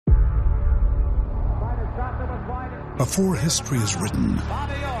Before history is written,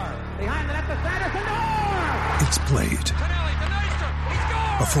 it's played.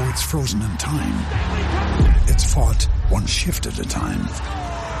 Before it's frozen in time, it's fought one shift at a time.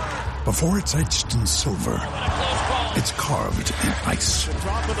 Before it's etched in silver, it's carved in ice.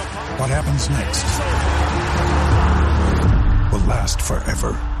 What happens next will last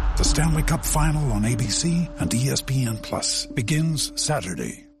forever. The Stanley Cup Final on ABC and ESPN Plus begins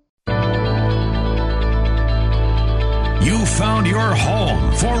Saturday. You found your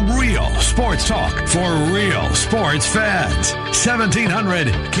home for real sports talk for real sports fans. 1700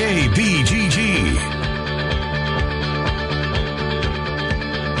 KBGG.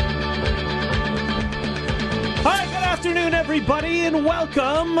 Afternoon, everybody, and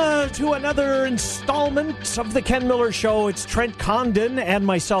welcome to another installment of the Ken Miller Show. It's Trent Condon and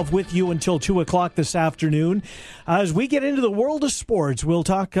myself with you until 2 o'clock this afternoon. As we get into the world of sports, we'll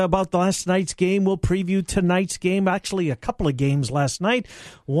talk about last night's game. We'll preview tonight's game. Actually, a couple of games last night.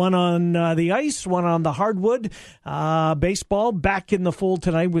 One on the ice, one on the hardwood. Baseball back in the fold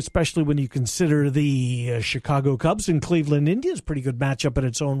tonight, especially when you consider the Chicago Cubs and Cleveland Indians. Pretty good matchup in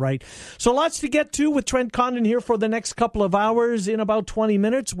its own right. So lots to get to with Trent Condon here for the next couple of hours. In about 20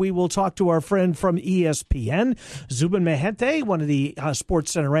 minutes, we will talk to our friend from ESPN, Zubin Mehenti, one of the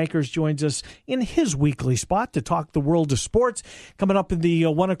Sports Center anchors, joins us in his weekly spot to talk the world of sports. Coming up in the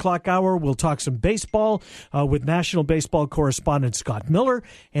 1 o'clock hour, we'll talk some baseball with National Baseball correspondent Scott Miller,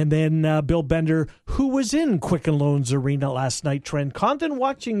 and then Bill Bender, who was in Quicken Loans Arena last night. Trent Condon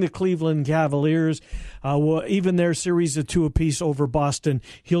watching the Cleveland Cavaliers, even their series of two apiece over Boston.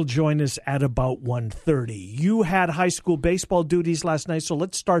 He'll join us at about 1:30. You had high school baseball duties last night, so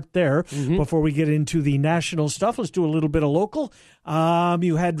let's start there before we get into the national stuff. Let's do a little bit of local.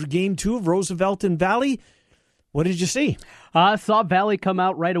 You had game 2 of Roosevelt and Valley. What did you see? I saw Valley come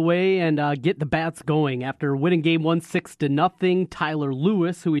out right away and get the bats going after winning game 1 6-0. Tyler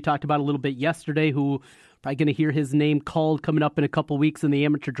Lewis, who we talked about a little bit yesterday, who probably going to hear his name called coming up in a couple weeks in the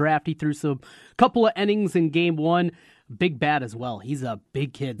amateur draft. He threw some couple of innings in game 1. Big bat as well. He's a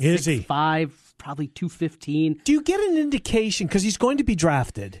big kid. Is he? 6'5", probably 215. Do you get an indication, because he's going to be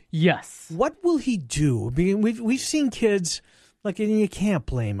drafted? Yes. What will he do? I mean, we've seen kids, and you can't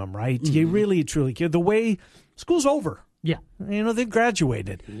blame them, right? You really, truly can. The way school's over. Yeah. They've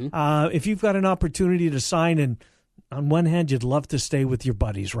graduated. If you've got an opportunity to sign, and on one hand, you'd love to stay with your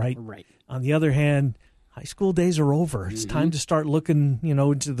buddies, right? Right. On the other hand, high school days are over. It's time to start looking,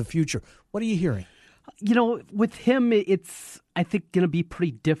 into the future. What are you hearing? With him, it's, I think, going to be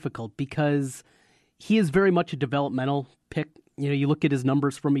pretty difficult because he is very much a developmental pick. You look at his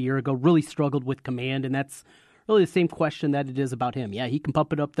numbers from a year ago, really struggled with command, and that's really the same question that it is about him. Yeah, he can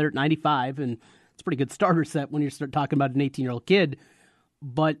pump it up there at 95, and it's a pretty good starter set when you start talking about an 18-year-old kid.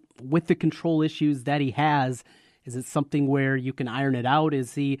 But with the control issues that he has, is it something where you can iron it out?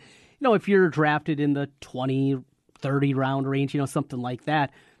 Is he, if you're drafted in the 20, 30 round range, something like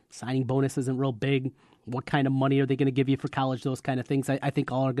that, signing bonus isn't real big. What kind of money are they going to give you for college? Those kind of things, I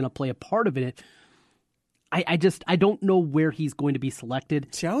think, all are going to play a part of it. I don't know where he's going to be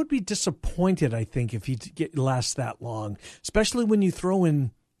selected. See, I would be disappointed, I think, if he lasts that long, especially when you throw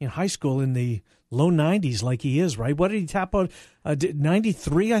in high school in the low 90s like he is, right? What did he tap out?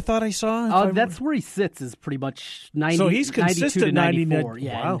 93, I thought I saw? That's where he sits, is pretty much 90. So he's consistent 94.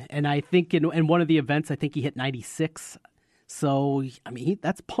 Yeah, wow. And I think in one of the events, I think he hit 96. So,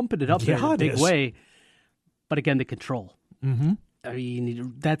 that's pumping it up there in a big way. But again, the control.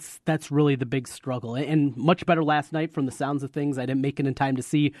 That's really the big struggle. And much better last night from the sounds of things. I didn't make it in time to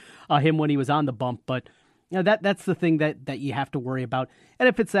see him when he was on the bump. But that's the thing that you have to worry about. And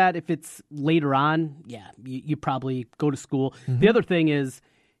if it's later on, you probably go to school. The other thing is,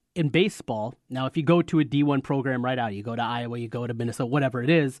 in baseball, now if you go to a D1 program right out, you go to Iowa, you go to Minnesota, whatever it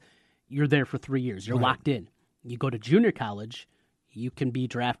is, you're there for 3 years. You're locked in. You go to junior college, you can be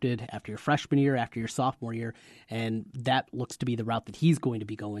drafted after your freshman year, after your sophomore year, and that looks to be the route that he's going to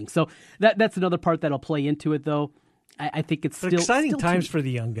be going. So that's another part that'll play into it, though. I think it's still exciting times for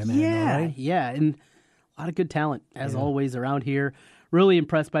the young gun. Yeah, and a lot of good talent, as always, around here. Really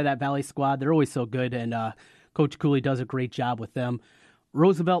impressed by that Valley squad. They're always so good, and Coach Cooley does a great job with them.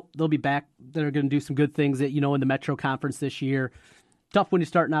 Roosevelt, they'll be back. They're going to do some good things in the Metro Conference this year. Tough when you're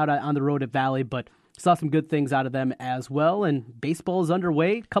starting out on the road at Valley, but saw some good things out of them as well. And baseball is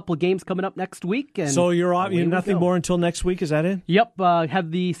underway. A couple of games coming up next week. And so you're nothing more until next week, is that it? Yep. Have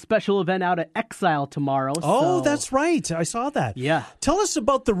the special event out at Exile tomorrow. Oh, that's right. I saw that. Yeah. Tell us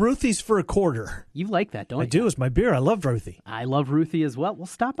about the Ruthies for a quarter. You like that, don't you? I do. It's my beer. I love Ruthie. I love Ruthie as well. Well,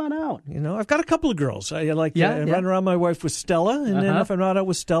 stop on out. I've got a couple of girls. I run around my wife with Stella, and then if I'm not out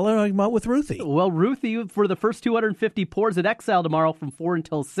with Stella, I'm out with Ruthie. Well, Ruthie, for the first 250 pours at Exile tomorrow from 4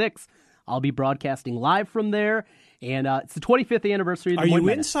 until 6. I'll be broadcasting live from there, and it's the 25th anniversary of the Des Moines Are you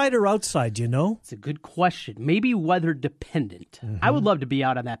Menace. inside or outside, do you know? It's a good question. Maybe weather dependent. I would love to be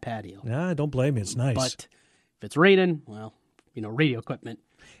out on that patio. Yeah, don't blame me. It's nice. But if it's raining, well, radio equipment.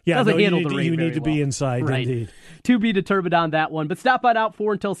 Yeah, doesn't handle you the rain need to be inside, right. Indeed. To be determined on that one. But stop on out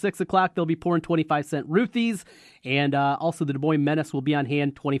 4 until 6 o'clock. They'll be pouring 25-cent Ruthies. And also the Des Moines Menace will be on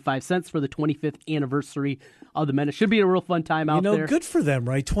hand, 25 cents for the 25th anniversary of the Menace. Should be a real fun time out there. Good for them,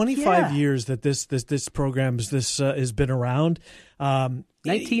 right? 25 years that this program has been around.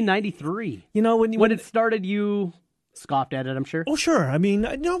 1993. When it started, you scoffed at it, I'm sure. Oh, sure. I mean,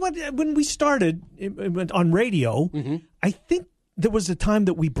 you know what? When we started on radio, I think there was a time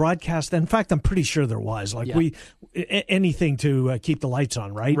that we broadcast. In fact, I'm pretty sure there was. Anything to keep the lights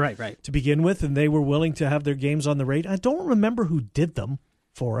on, right? Right. To begin with, and they were willing to have their games on the radio. I don't remember who did them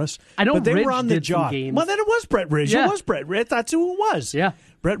for us. I know but they Ridge were on the did some job. games. Well, then it was Brett Ridge. Yeah. It was Brett Ridge. That's who it was. Yeah.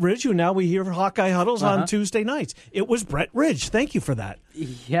 Brett Ridge, who now we hear Hawkeye Huddles on Tuesday nights. It was Brett Ridge. Thank you for that.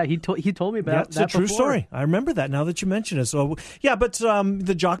 Yeah, he told me about that. That's a true before. story. I remember that now that you mention it. So, yeah, but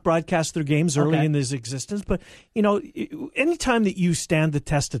the Jock broadcast their games early in his existence. But, anytime that you stand the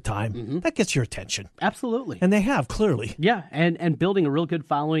test of time, that gets your attention. Absolutely. And they have, clearly. Yeah, and building a real good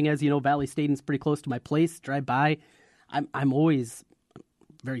following. As you know, Valley Stadium's pretty close to my place. Drive by. I'm always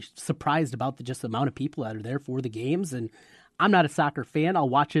very surprised about the amount of people that are there for the games. And I'm not a soccer fan. I'll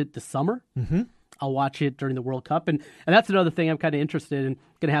watch it this summer. I'll watch it during the World Cup. And that's another thing I'm kind of interested in.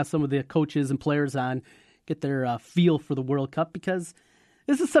 Going to have some of the coaches and players on, get their feel for the World Cup, because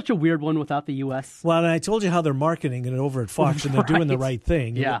this is such a weird one without the U.S. Well, and I told you how they're marketing it over at Fox, and they're doing the right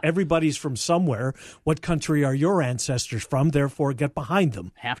thing. Yeah. Everybody's from somewhere. What country are your ancestors from? Therefore, get behind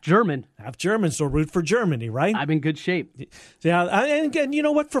them. Half German. Half German, so root for Germany, right? I'm in good shape. Yeah, and again, you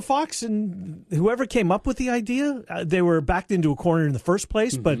know what? For Fox and whoever came up with the idea, they were backed into a corner in the first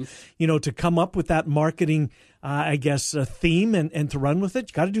place. But, to come up with that marketing, theme and to run with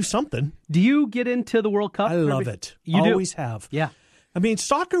it, you got to do something. Do you get into the World Cup? I love it. You Always do? have. Yeah. I mean,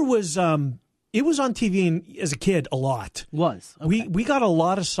 soccer was it was on TV as a kid a lot. Was. Okay. We got a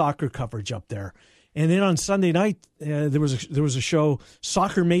lot of soccer coverage up there. And then on Sunday night, there was a show,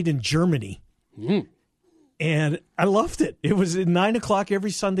 Soccer Made in Germany. And I loved it. It was at 9:00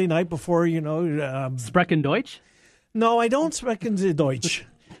 every Sunday night before, Sprechen Deutsch? No, I don't sprechen Deutsch.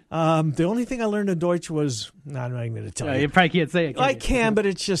 The only thing I learned in Deutsch was, I'm not even going to tell you. You probably can't say it. I can, but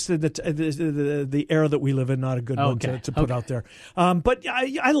it's just the era that we live in, not a good one to put out there. But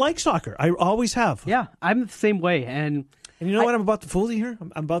I like soccer. I always have. Yeah, I'm the same way. And you know what? I'm about to fool you here.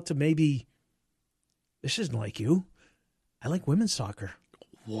 I'm about to this isn't like you. I like women's soccer.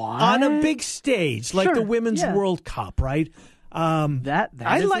 What? On a big stage, like Sure, the Women's yeah. World Cup, right? I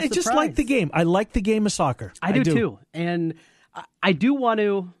just like the game. I like the game of soccer. I do too. And I do want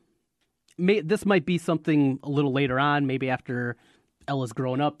to. This might be something a little later on, maybe after Ella's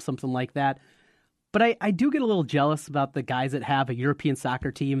grown up, something like that. But I do get a little jealous about the guys that have a European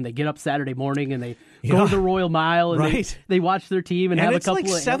soccer team. They get up Saturday morning and they go to the Royal Mile and they watch their team and have a couple of...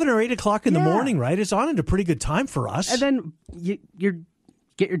 it's like 7 or 8 o'clock in the morning, right? It's on at a pretty good time for us. And then you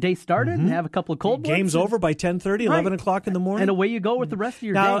get your day started and have a couple of cold ones. Game's over by 10:30, 11 o'clock in the morning. And away you go with the rest of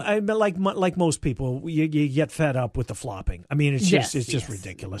your day. I mean, like most people, you get fed up with the flopping. I mean, it's just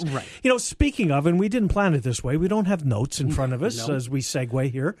ridiculous. Right. Speaking of, and we didn't plan it this way, we don't have notes in front of us as we segue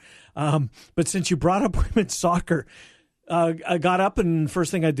here. But since you brought up women's soccer, I got up and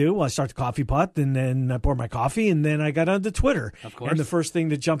first thing I do, I start the coffee pot and then I pour my coffee and then I got onto Twitter. Of course. And the first thing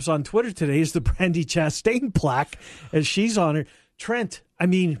that jumps on Twitter today is the Brandi Chastain plaque as she's on her. Trent, I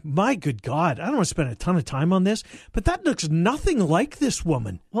mean, my good God, I don't want to spend a ton of time on this, but that looks nothing like this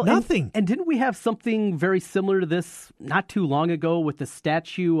woman. Well, nothing. And didn't we have something very similar to this not too long ago with the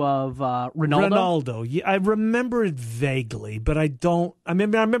statue of Ronaldo? Ronaldo. Yeah, I remember it vaguely, but I don't. I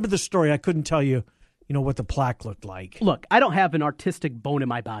remember the story. I couldn't tell you, what the plaque looked like. Look, I don't have an artistic bone in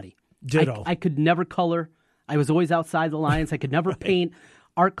my body. Ditto. I could never color. I was always outside the lines. I could never paint.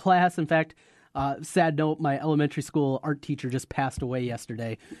 Art class, in fact. Sad note, my elementary school art teacher just passed away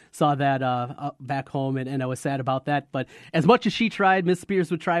yesterday. Saw that back home, and I was sad about that. But as much as she tried, Miss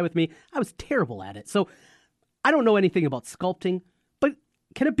Spears would try with me, I was terrible at it. So I don't know anything about sculpting, but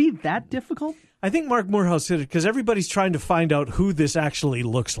Can it be that difficult? I think Mark Morehouse hit it because everybody's trying to find out who this actually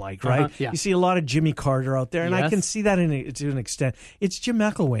looks like, right? Yeah. You see a lot of Jimmy Carter out there, and I Yes. can see that to an extent. It's Jim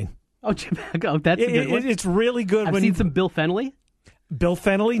McElwain. Oh, Jim, oh, that's a good one. It's really good. I've seen some Bill Fennelly. Bill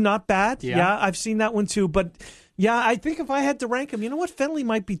Fennelly, not bad. Yeah. Yeah, I've seen that one too. But yeah, I think if I had to rank him, you know what, Fennelly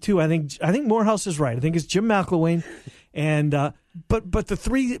might be two. I think Morehouse is right. I think it's Jim McElwain, and but the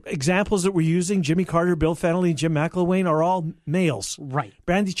three examples that we're using, Jimmy Carter, Bill Fennelly, and Jim McElwain, are all males. Right.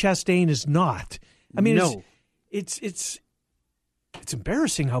 Brandy Chastain is not. I mean, No. it's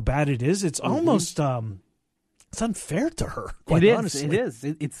embarrassing how bad it is. It's almost it's unfair to her. Quite honestly. It is.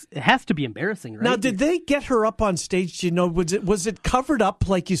 It has to be embarrassing, right? Now, did they get her up on stage? Do you know, was it covered up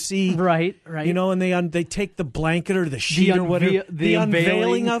like you see? Right. You know, and they take the blanket or the sheet or whatever, the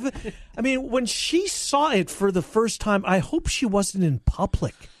unveiling of it. I mean, when she saw it for the first time, I hope she wasn't in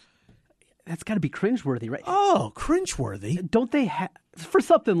public. That's got to be cringeworthy, right? Oh, cringeworthy. Don't they have for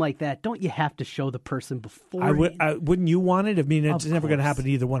something like that? Don't you have to show the person before? Wouldn't you want it? I mean, it's Of never going to course. happen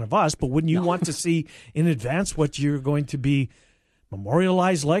to either one of us. But wouldn't you want to see in advance what you're going to be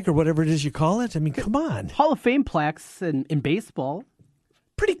memorialized like, or whatever it is you call it? I mean, come on, Hall of Fame plaques in baseball,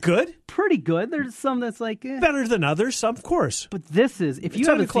 pretty good, pretty good. There's some that's like, better than others, of course. but this is if you It's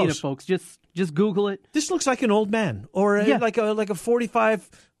haven't seen it, close. folks, just Google it. This looks like an old man, or Yeah. like a 45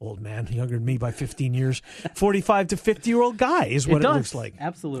 old man, younger than me by 15 years, 45 to 50-year-old guy is what it does. looks like.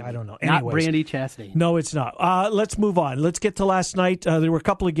 Absolutely. I don't know. Not Anyways. Brandy Chastain. No, it's not. Let's move on. Let's get to last night. There were a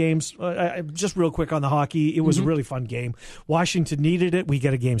couple of games. Just real quick on the hockey. It was a really fun game. Washington needed it. We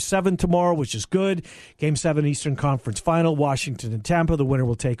get a Game 7 tomorrow, which is good. Game 7 Eastern Conference Final. Washington and Tampa. The winner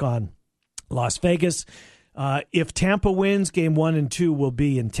will take on Las Vegas. If Tampa wins, Game 1 and 2 will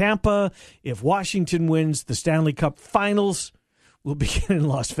be in Tampa. If Washington wins, the Stanley Cup Finals will begin in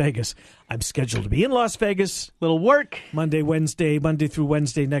Las Vegas. I'm scheduled to be in Las Vegas Little work. Monday through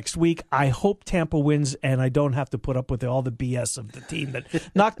Wednesday next week. I hope Tampa wins, and I don't have to put up with all the BS of the team that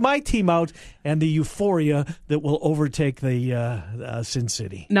knocked my team out and the euphoria that will overtake the Sin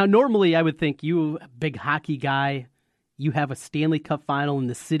City. Now, normally I would think you, a big hockey guy, you have a Stanley Cup final in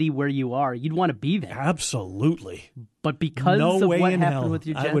the city where you are. You'd want to be there. Absolutely. But because No of way what in happened hell. with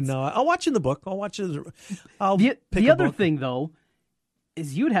your Jets, I would know. I'll watch in the book. I'll watch it. I'll The pick a other book. thing, though,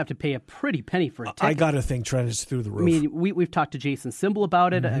 is you'd have to pay a pretty penny for a ticket. I got to think Trent is through the roof. I mean, we've talked to Jason Simbal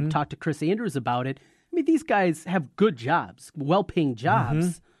about it. Mm-hmm. I've talked to Chris Andrews about it. I mean, these guys have good jobs, well-paying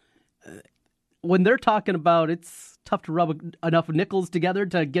jobs. Mm-hmm. When they're talking about it's tough to rub enough nickels together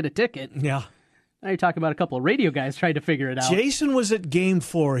to get a ticket, yeah. now you're talking about a couple of radio guys trying to figure it out. Jason was at Game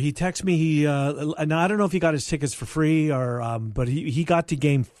 4. He texted me. And I don't know if he got his tickets for free or, but he got to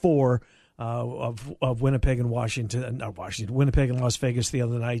Game 4 of Winnipeg and Winnipeg and Las Vegas the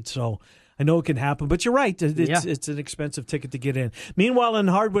other night. So I know it can happen. But you're right. It's an expensive ticket to get in. Meanwhile, in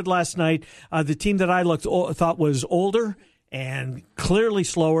Hardwood last night, the team that I thought was older and clearly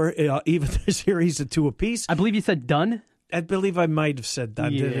slower, even the series of 2 apiece. I believe you said done. I believe I might have said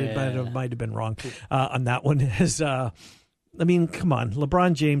that, Yeah. but I might have been wrong on that one. I mean, come on.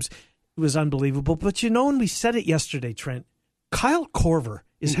 LeBron James was unbelievable. But, when we said it yesterday, Trent, Kyle Korver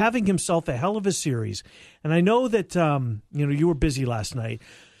is having himself a hell of a series. And I know that, you were busy last night.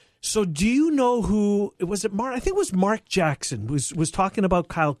 So do you know who, was it Mark? I think it was Mark Jackson was talking about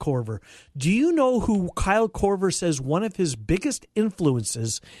Kyle Korver. Do you know who Kyle Korver says one of his biggest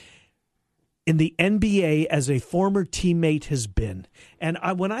influences in the NBA as a former teammate has been? And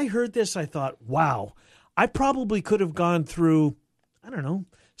when I heard this, I thought, wow, I probably could have gone through,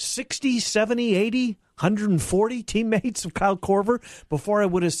 60, 70, 80, 140 teammates of Kyle Korver before I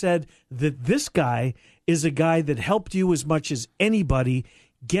would have said that this guy is a guy that helped you as much as anybody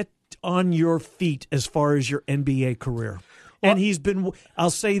get on your feet as far as your NBA career. And he's been, I'll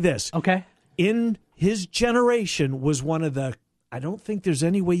say this. Okay. In his generation was one of the, I don't think there's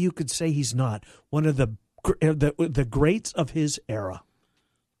any way you could say he's not, one of the greats of his era.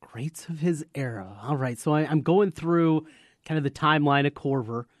 Greats of his era. All right, so I'm going through kind of the timeline of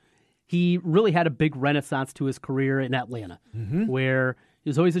Korver. He really had a big renaissance to his career in Atlanta, where he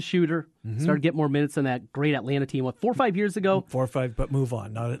was always a shooter, started to get more minutes on that great Atlanta team. 4 or 5 years ago? 4 or 5, but move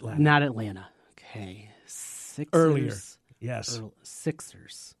on, not Atlanta. Not Atlanta. Okay. Sixers. Earlier, yes.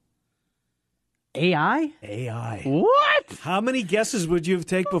 Sixers. AI? AI. What? How many guesses would you have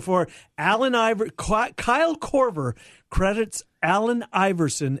taken before Kyle Korver credits Allen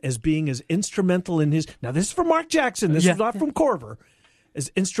Iverson as being as instrumental in his... Now, this is from Mark Jackson. This is not from Korver. As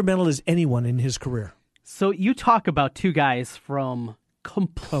instrumental as anyone in his career. So you talk about two guys from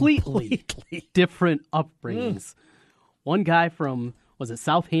completely different upbringings. One guy from, was it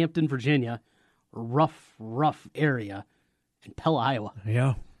Southampton, Virginia? Rough area. and Pella, Iowa.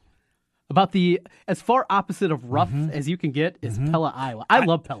 Yeah. About as far opposite of rough as you can get is Pella, Iowa. I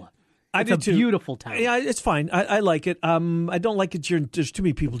love Pella. I do It's a too. beautiful town. Yeah, it's fine. I like it. I don't like it during. There's too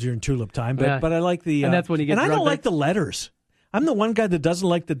many people during tulip time, but I like the. And that's when you get. And I don't drugged like the letters. I'm the one guy that doesn't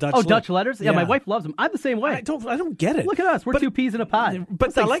like the Dutch. Dutch letters. Yeah, my wife loves them. I'm the same way. I don't get it. Look at us. We're two peas in a pod.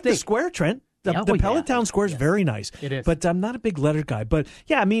 But I like the square, Trent. The Pelletown square is very nice. It is. But I'm not a big letter guy. But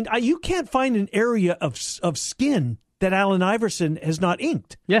yeah, I mean, you can't find an area of skin that Allen Iverson has not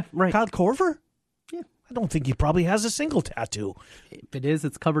inked. Yeah, right. Kyle Korver? Yeah. I don't think he probably has a single tattoo. If it is,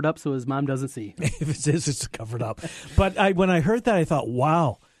 it's covered up so his mom doesn't see. If it is, it's covered up. But when I heard that, I thought,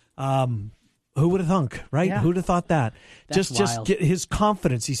 wow, who would have thunk, right? Yeah. Who would have thought that? That's Just wild. get his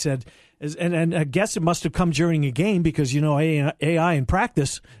confidence, he said. And I guess it must have come during a game because, AI in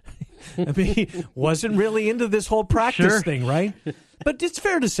practice. I mean, he wasn't really into this whole practice thing, right? But it's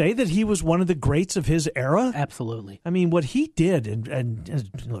fair to say that he was one of the greats of his era. Absolutely. I mean, what he did, and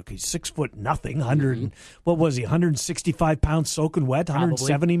look, he's 6'0", 100. What was he? 165 pounds, soaking wet,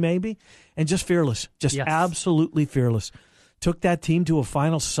 170 maybe, and just fearless, just absolutely fearless. Took that team to a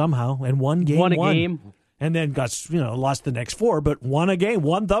final somehow and won game one. Won a game. And then got lost the next four, but won a game,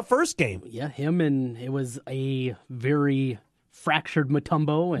 won the first game. Yeah, him, and it was a very fractured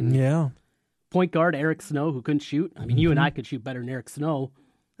Mutombo and point guard Eric Snow, who couldn't shoot. I mean, you and I could shoot better than Eric Snow.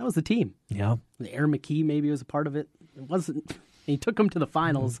 That was the team. Yeah. Aaron McKee maybe was a part of it. It wasn't. He took them to the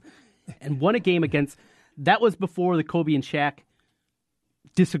finals and won a game against. That was before the Kobe and Shaq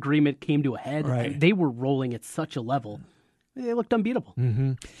disagreement came to a head. Right. They were rolling at such a level. They looked unbeatable.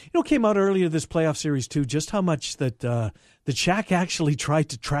 Mm-hmm. It came out earlier this playoff series, too, just how much that Shaq actually tried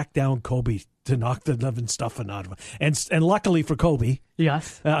to track down Kobe to knock the living stuffing out of him. And luckily for Kobe,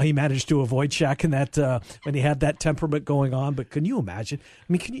 yes, he managed to avoid Shaq in that when he had that temperament going on. But can you imagine?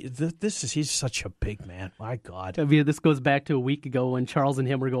 I mean, he's such a big man. My God. I mean, this goes back to a week ago when Charles and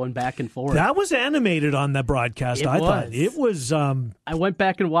him were going back and forth. That was animated on the broadcast. I thought it was. I went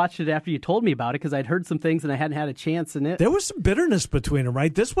back and watched it after you told me about it because I'd heard some things and I hadn't had a chance in it. There was some bitterness between them,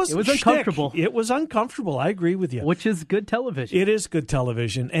 right? It was uncomfortable. It was uncomfortable. I agree with you. Which is good television. It is good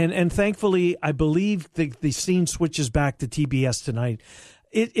television, and thankfully, I believe the scene switches back to TBS tonight.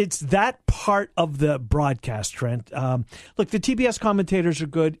 It's that part of the broadcast, Trent. Look, the TBS commentators are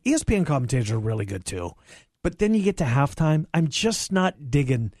good. ESPN commentators are really good, too. But then you get to halftime. I'm just not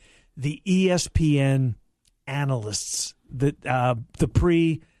digging the ESPN analysts, the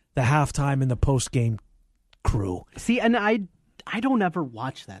pre, the halftime, and the post-game crew. See, and I don't ever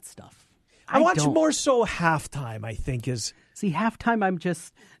watch that stuff. I watch more so halftime, I think, is... See,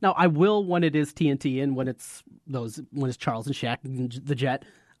 halftime, now I will when it is TNT and when it's Charles and Shaq and the Jet.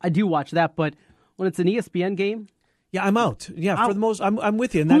 I do watch that, but when it's an ESPN game, yeah, I'm out. Yeah, for the most, I'm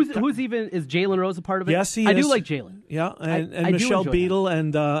with you. And who's even is Jalen Rose a part of it? Yes, he is. I do like Jalen. Yeah, and Michelle Beadle,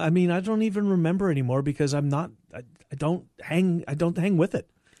 and I mean, I don't even remember anymore because I'm not. I don't hang with it.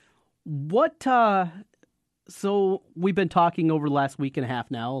 What? So we've been talking over the last week and a half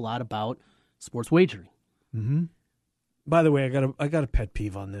now a lot about sports wagering. Mm-hmm. By the way, I got a pet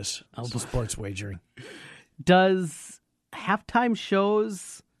peeve on this. Sports wagering. Does halftime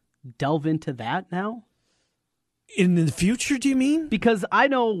shows delve into that now? In the future, do you mean? Because I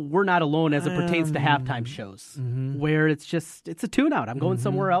know we're not alone as it pertains to halftime shows, where it's a tune-out. I'm going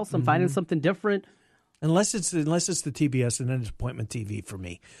somewhere else. I'm finding something different. Unless it's the TBS and then it's appointment TV for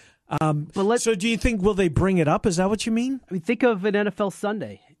me. So do you think, will they bring it up? Is that what you mean? I mean, think of an NFL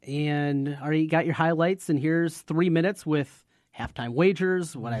Sunday, and you got your highlights, and here's 3 minutes with halftime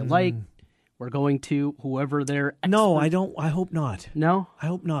wagers, what I like. We're going to whoever they're expert. No, I don't. I hope not. No? I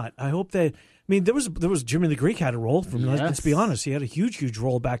hope not. I hope that... I mean, there was Jimmy the Greek had a role from. Yes. Let's be honest, he had a huge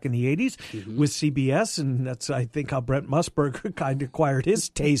role back in the '80s with CBS, and that's I think how Brent Musburger kind of acquired his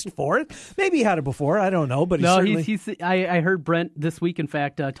taste for it. Maybe he had it before, I don't know, but I heard Brent this week, in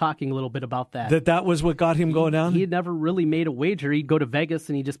fact, talking a little bit about that. That was what got him going down. He had never really made a wager. He'd go to Vegas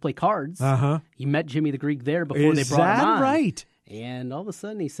and he'd just play cards. He met Jimmy the Greek there before they brought him on. Is that right? And all of a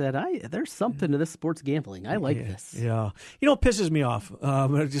sudden he said, there's something to this sports gambling. I like this. Yeah. You know, it pisses me off.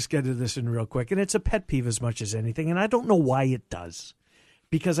 I'll just get to this in real quick. And it's a pet peeve as much as anything. And I don't know why it does.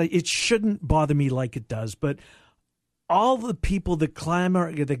 Because it shouldn't bother me like it does. But all the people that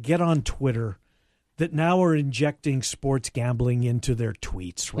that get on Twitter that now are injecting sports gambling into their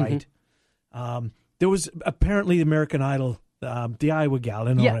tweets, right? There was apparently the American Idol, the Iowa gal.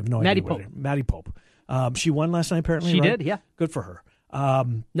 I have no idea. Maddie Pope. She won last night, apparently. She right? did, yeah. Good for her.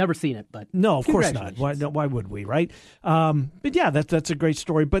 Never seen it, but no, of course not. Why would we, right? But yeah, that's a great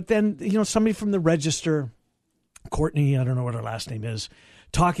story. But then somebody from the Register, Courtney, I don't know what her last name is,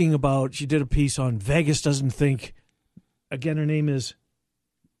 talking about. She did a piece on Vegas doesn't think again, her name is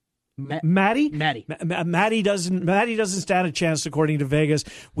Maddie. Maddie doesn't stand a chance according to Vegas.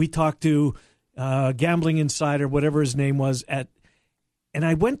 We talked to Gambling Insider, whatever his name was, and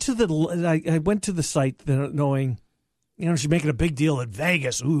I went to the site knowing, she's making a big deal at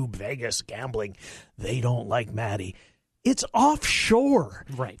Vegas. Ooh, Vegas gambling, they don't like Maddie. It's offshore.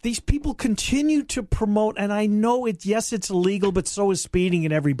 Right. These people continue to promote, and I know it's illegal, but so is speeding,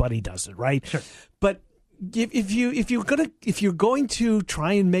 and everybody does it, right? Sure. But if you're going to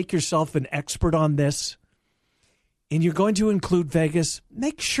try and make yourself an expert on this, and you're going to include Vegas,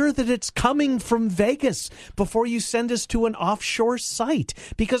 make sure that it's coming from Vegas before you send us to an offshore site.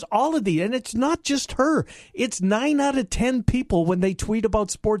 Because all of and it's not just her, it's 9 out of 10 people when they tweet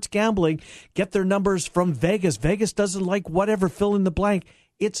about sports gambling, get their numbers from Vegas. Vegas doesn't like whatever, fill in the blank.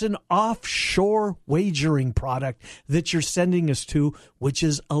 It's an offshore wagering product that you're sending us to, which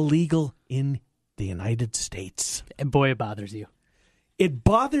is illegal in the United States. And boy, it bothers you. It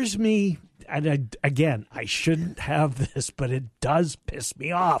bothers me, and I shouldn't have this, but it does piss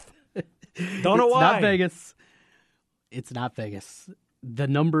me off. Don't know why. It's not Vegas. The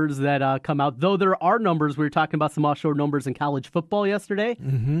numbers that come out, though there are numbers, we were talking about some offshore numbers in college football yesterday.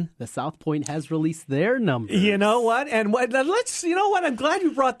 Mm-hmm. The South Point has released their numbers. You know what? And I'm glad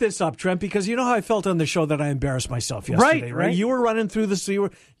you brought this up, Trent, because you know how I felt on the show that I embarrassed myself yesterday, right? You were running through this.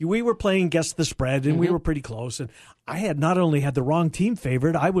 We were playing Guess the Spread, and we were pretty close. And I had not only had the wrong team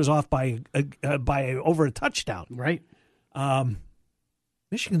favored, I was off by over a touchdown. Right.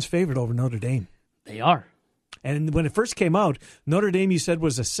 Michigan's favored over Notre Dame. They are. And when it first came out, Notre Dame, you said,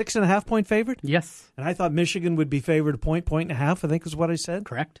 was a 6.5-point favorite? Yes. And I thought Michigan would be favored a point and a half, I think is what I said.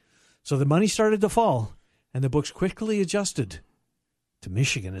 Correct. So the money started to fall, and the books quickly adjusted to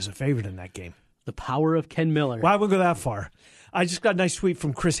Michigan as a favorite in that game. The power of Ken Miller. Well, I won't go that far. I just got a nice tweet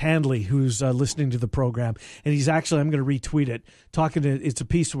from Chris Handley, who's listening to the program, and he's actually, I'm going to retweet it, it's a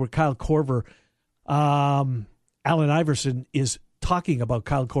piece where Kyle Korver, Allen Iverson is talking about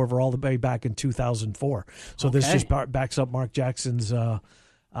Kyle Korver all the way back in 2004. So This just backs up Mark Jackson's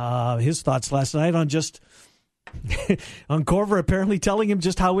his thoughts last night on on Korver apparently telling him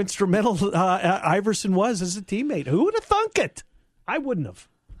just how instrumental Iverson was as a teammate. Who would have thunk it? I wouldn't have.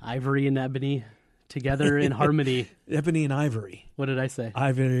 Ivory and Ebony together in harmony. Ebony and Ivory. What did I say?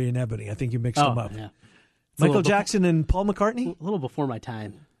 Ivory and Ebony. I think you mixed them up. Yeah. Michael Jackson and Paul McCartney? A little before my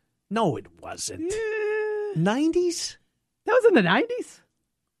time. No, it wasn't. 90s? That was in the 90s?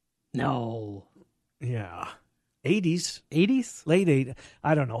 No. Yeah. 80s. 80s? Late 80s.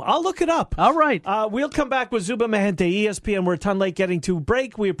 I don't know. I'll look it up. All right. We'll come back with Zubin Mehenti, ESPN. We're a ton late getting to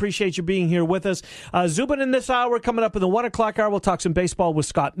break. We appreciate you being here with us. Zubin, in this hour, coming up in the 1 o'clock hour, we'll talk some baseball with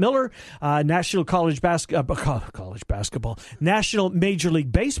Scott Miller, National National Major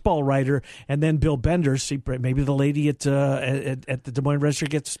League Baseball writer, and then Bill Bender. See, maybe the lady at the Des Moines Register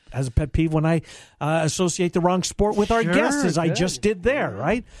has a pet peeve when I associate the wrong sport with our guests, as I just did there,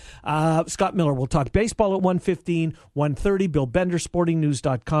 right? Scott Miller, we'll talk baseball at 1:15. 1:30, Bill Bender,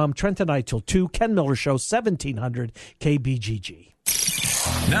 sportingnews.com. Trent and I till 2. Ken Miller Show, 1700 KBGG.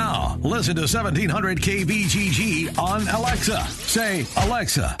 Now, listen to 1700 KBGG on Alexa. Say,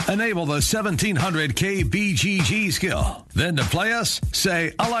 Alexa, enable the 1700 KBGG skill. Then to play us,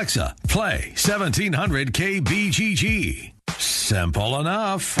 say, Alexa, play 1700 KBGG. Simple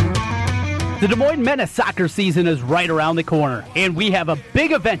enough. The Des Moines Menace soccer season is right around the corner, and we have a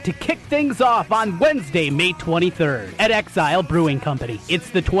big event to kick things off on Wednesday, May 23rd at Exile Brewing Company.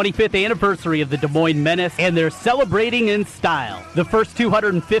 It's the 25th anniversary of the Des Moines Menace, and they're celebrating in style. The first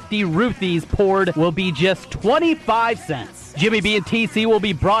 250 Ruthies poured will be just 25 cents. Jimmy B and TC will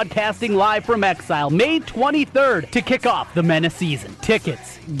be broadcasting live from Exile May 23rd to kick off the Menace season.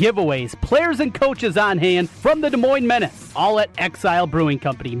 Tickets, giveaways, players and coaches on hand from the Des Moines Menace. All at Exile Brewing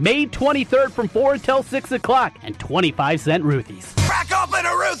Company, May 23rd from 4 until 6 o'clock, and 25-cent Ruthies. Crack open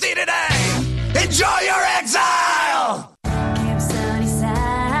a Ruthie today! Enjoy your exile! Camp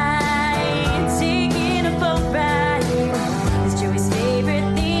Sunnyside, taking a boat ride is Joey's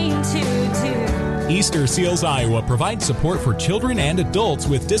favorite thing to do. Easter Seals Iowa provides support for children and adults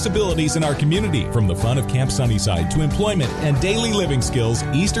with disabilities in our community. From the fun of Camp Sunnyside to employment and daily living skills,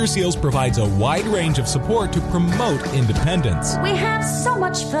 Easter Seals provides a wide range of support to promote independence. We have so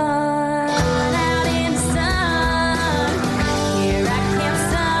much fun out in the sun here at Camp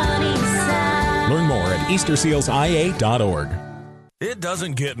Sunnyside. Learn more at EasterSealsIA.org. It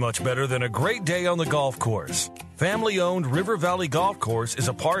doesn't get much better than a great day on the golf course. Family-owned River Valley Golf Course is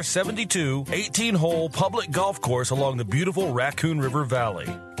a par 72, 18-hole public golf course along the beautiful Raccoon River Valley.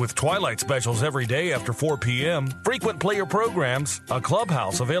 With twilight specials every day after 4 p.m., frequent player programs, a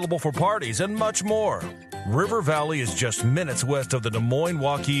clubhouse available for parties, and much more. River Valley is just minutes west of the Des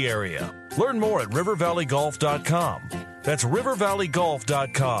Moines-Waukee area. Learn more at rivervalleygolf.com. That's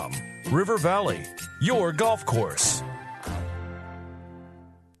rivervalleygolf.com. River Valley, your golf course.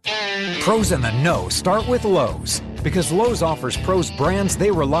 Pros in the know start with Lowe's, because Lowe's offers pros brands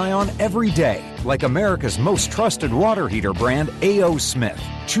they rely on every day, like America's most trusted water heater brand, A.O. Smith.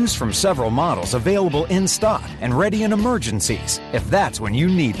 Choose from several models available in stock and ready in emergencies, if that's when you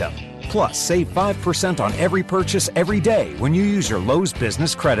need them. Plus, save 5% on every purchase every day when you use your Lowe's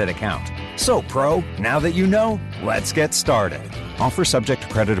Business Credit account. So, Pro, now that you know, let's get started. Offer subject to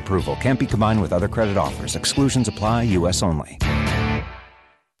credit approval. Can't be combined with other credit offers. Exclusions apply. U.S. only.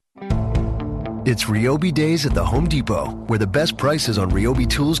 It's Ryobi Days at the Home Depot, where the best prices on Ryobi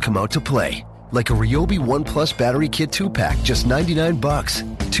tools come out to play. Like a Ryobi One Plus battery kit 2-pack, just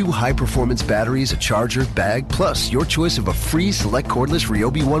 $99. 2 high-performance batteries, a charger, bag, plus your choice of a free select cordless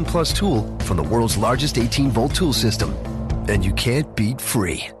Ryobi One Plus tool from the world's largest 18-volt tool system. And you can't beat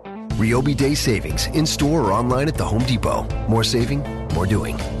free. Ryobi Day savings, in-store or online at the Home Depot. More saving, more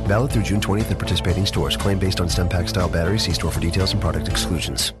doing. Valid through June 20th at participating stores. Claim based on STEM Pack style batteries. See store for details and product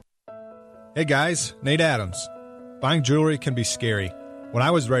exclusions. Hey guys, Nate Adams. Buying jewelry can be scary. When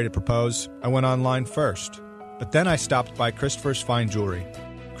I was ready to propose, I went online first. But then I stopped by Christopher's Fine Jewelry.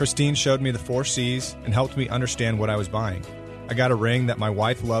 Christine showed me the 4 C's and helped me understand what I was buying. I got a ring that my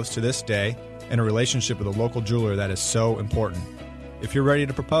wife loves to this day and a relationship with a local jeweler that is so important. If you're ready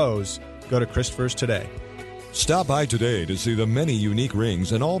to propose, go to Christopher's today. Stop by today to see the many unique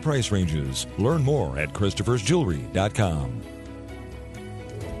rings in all price ranges. Learn more at Christopher'sJewelry.com.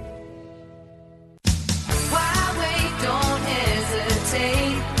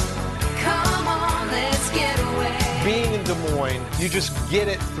 Being in Des Moines, you just get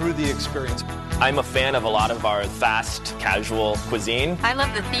it through the experience. I'm a fan of a lot of our fast, casual cuisine. I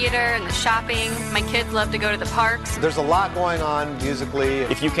love the theater and the shopping. My kids love to go to the parks. There's a lot going on musically.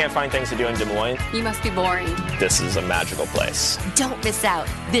 If you can't find things to do in Des Moines, you must be boring. This is a magical place. Don't miss out.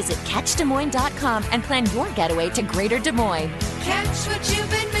 Visit CatchDesMoines.com and plan your getaway to Greater Des Moines. Catch what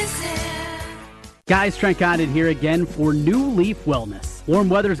you've been missing. Guys, Trent Condon here again for New Leaf Wellness. Warm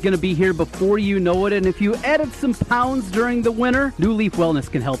weather is going to be here before you know it, and if you added some pounds during the winter, New Leaf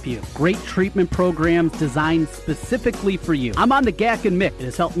Wellness can help you. Great treatment programs designed specifically for you. I'm on the GAC and Mick. It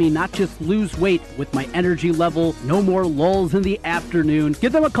has helped me not just lose weight with my energy level, no more lulls in the afternoon.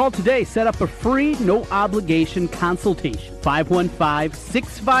 Give them a call today. Set up a free, no-obligation consultation.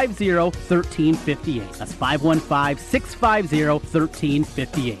 515-650-1358. That's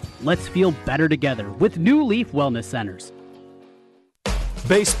 515-650-1358. Let's feel better together with New Leaf Wellness Centers.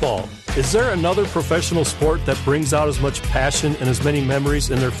 Baseball. Is there another professional sport that brings out as much passion and as many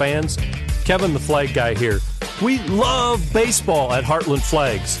memories in their fans? Kevin the Flag Guy here. We love baseball at Heartland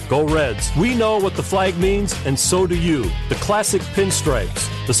Flags. Go Reds. We know what the flag means, and so do you. The classic pinstripes,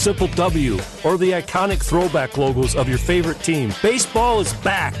 the simple W, or the iconic throwback logos of your favorite team. Baseball is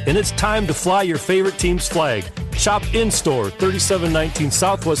back, and it's time to fly your favorite team's flag. Shop in-store, 3719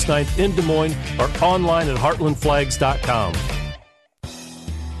 Southwest 9th in Des Moines, or online at heartlandflags.com.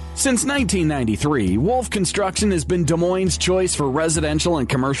 Since 1993, Wolf Construction has been Des Moines' choice for residential and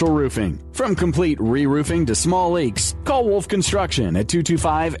commercial roofing. From complete re-roofing to small leaks, call Wolf Construction at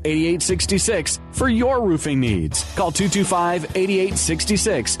 225-8866 for your roofing needs. Call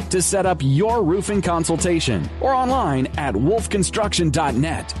 225-8866 to set up your roofing consultation or online at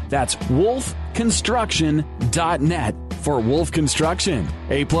wolfconstruction.net. That's wolfconstruction.net for Wolf Construction.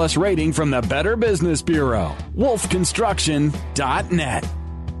 A+ rating from the Better Business Bureau. wolfconstruction.net.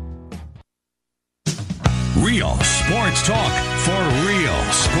 Real sports talk for real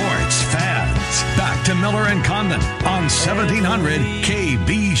sports fans. Back to Miller and Condon on 1700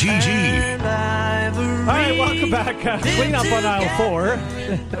 KBGG. All right, welcome back. Clean up on aisle 4.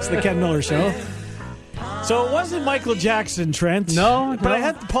 It's the Ken Miller Show. So it wasn't Michael Jackson, Trent. No. But I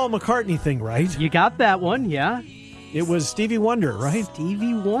had the Paul McCartney thing right. You got that one, yeah. It was Stevie Wonder, right?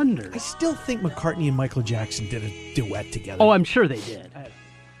 Stevie Wonder. I still think McCartney and Michael Jackson did a duet together. Oh, I'm sure they did.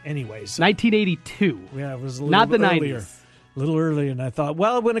 Anyways. 1982. Yeah, it was a little Not the earlier. 90s. A little earlier, and I thought,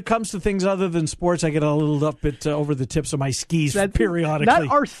 well, when it comes to things other than sports, I get a little bit over the tips of my skis periodically. Not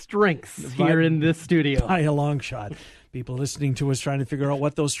our strengths here in this studio. By a long shot. People listening to us trying to figure out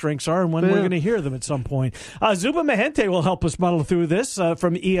what those strengths are and when we're going to hear them at some point. Zuba Mahente will help us muddle through this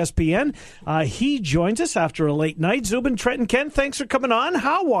from ESPN. He joins us after a late night. Zubin, Trent, and Ken, thanks for coming on.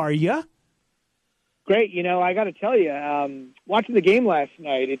 How are you? Great. I got to tell you, watching the game last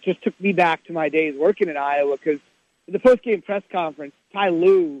night, it just took me back to my days working in Iowa because in the post-game press conference, Ty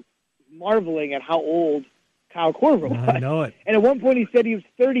Lue was marveling at how old Kyle Korver was. I know it. And at one point he said he was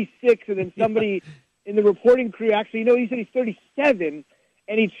 36, and then somebody in the reporting crew actually, he said he's 37,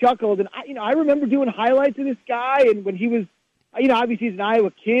 and he chuckled. And, I remember doing highlights of this guy, and when he was, obviously he's an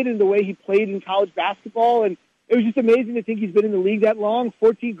Iowa kid and the way he played in college basketball, and it was just amazing to think he's been in the league that long,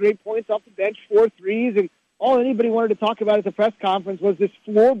 14 great points off the bench, 4 threes, and all anybody wanted to talk about at the press conference was this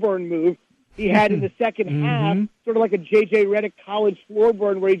floor burn move he had in the second half, sort of like a J.J. Redick college floor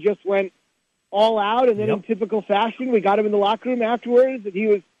burn where he just went all out, and then in typical fashion, we got him in the locker room afterwards, and he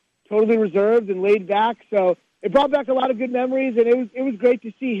was totally reserved and laid back. So it brought back a lot of good memories, and it was great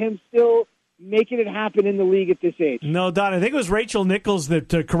to see him still making it happen in the league at this age. No doubt. I think it was Rachel Nichols that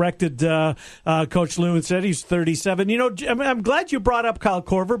corrected Coach Lue and said he's 37. I'm glad you brought up Kyle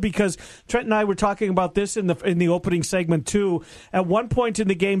Korver because Trent and I were talking about this in the opening segment too. At one point in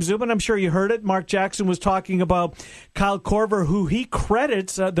the game, Zubin, I'm sure you heard it, Mark Jackson was talking about Kyle Korver, who he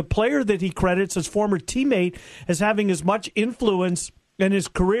credits, the player that he credits as former teammate, as having as much influence in his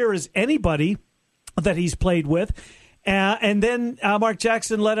career as anybody that he's played with. And then Mark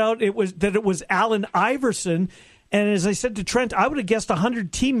Jackson let out it was Allen Iverson. And as I said to Trent, I would have guessed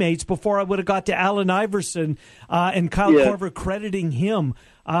 100 teammates before I would have got to Allen Iverson and Kyle Korver crediting him.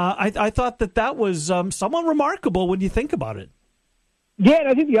 I thought that was somewhat remarkable when you think about it. Yeah, and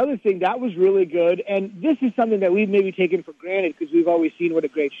I think the other thing, that was really good. And this is something that we've maybe taken for granted because we've always seen what a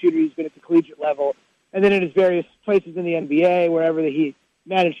great shooter he's been at the collegiate level. And then in his various places in the NBA, wherever he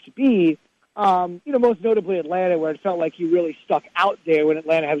managed to be. Most notably Atlanta, where it felt like he really stuck out there when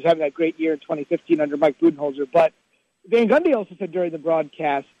Atlanta was having that great year in 2015 under Mike Budenholzer. But Van Gundy also said during the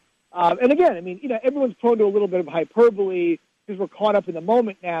broadcast, and again, everyone's prone to a little bit of hyperbole because we're caught up in the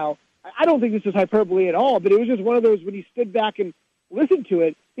moment now. I don't think this was hyperbole at all, but it was just one of those when he stood back and listened to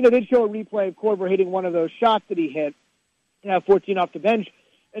it, they'd show a replay of Korver hitting one of those shots that he hit, 14 off the bench,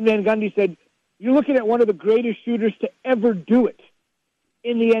 and Van Gundy said, you're looking at one of the greatest shooters to ever do it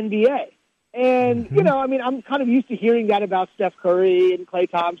in the NBA. And, I'm kind of used to hearing that about Steph Curry and Klay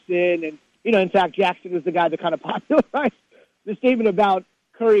Thompson. And, in fact, Jackson was the guy that kind of popularized the statement about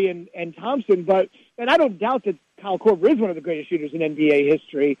Curry and Thompson. And I don't doubt that Kyle Korver is one of the greatest shooters in NBA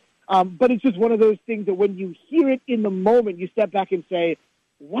history. But it's just one of those things that when you hear it in the moment, you step back and say,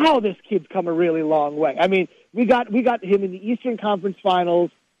 wow, this kid's come a really long way. I mean, we got him in the Eastern Conference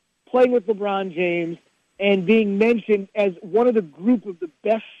Finals, playing with LeBron James, and being mentioned as one of the group of the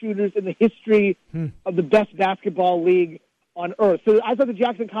best shooters in the history of the best basketball league on earth. So I thought the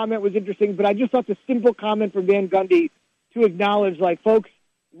Jackson comment was interesting, but I just thought the simple comment from Van Gundy to acknowledge, folks,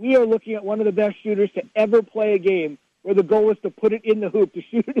 we are looking at one of the best shooters to ever play a game where the goal is to put it in the hoop, to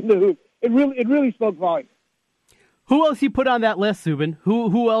shoot it in the hoop. It really spoke volumes. Who else you put on that list, Zubin?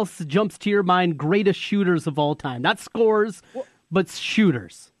 Who else jumps to your mind greatest shooters of all time? Not scorers, but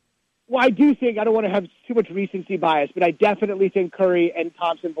shooters. Well, I do think, I don't want to have too much recency bias, but I definitely think Curry and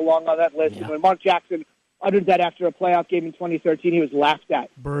Thompson belong on that list. Yeah. And when Mark Jackson uttered that after a playoff game in 2013, he was laughed at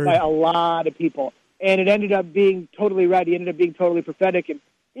by a lot of people. And it ended up being totally right. He ended up being totally prophetic. And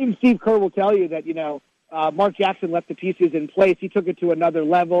even Steve Kerr will tell you that, Mark Jackson left the pieces in place. He took it to another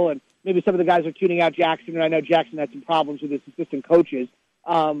level. And maybe some of the guys are tuning out Jackson, and I know Jackson had some problems with his assistant coaches.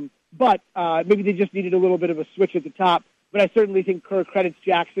 But maybe they just needed a little bit of a switch at the top. But I certainly think Kerr credits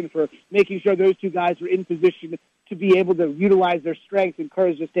Jackson for making sure those two guys were in position to be able to utilize their strength, and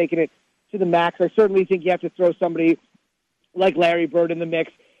Kerr's just taking it to the max. I certainly think you have to throw somebody like Larry Bird in the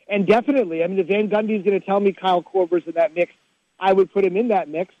mix. And definitely, if Van Gundy's going to tell me Kyle Korver's in that mix, I would put him in that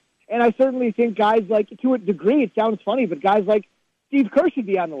mix. And I certainly think guys like, to a degree, it sounds funny, but guys like Steve Kerr should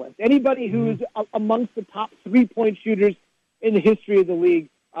be on the list. Anybody who's amongst the top three-point shooters in the history of the league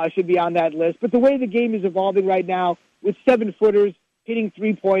should be on that list. But the way the game is evolving right now, with 7-footers hitting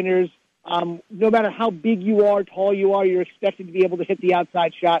three-pointers, no matter how big you are, tall you are, you're expected to be able to hit the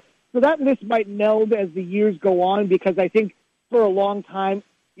outside shot. So that list might meld as the years go on, because I think for a long time,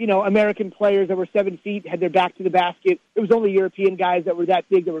 American players that were 7 feet had their back to the basket. It was only European guys that were that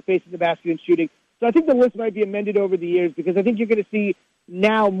big that were facing the basket and shooting. So I think the list might be amended over the years, because I think you're going to see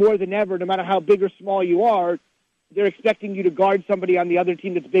now more than ever, no matter how big or small you are, they're expecting you to guard somebody on the other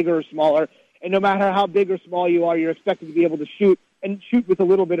team that's bigger or smaller. And no matter how big or small you are, you're expected to be able to shoot with a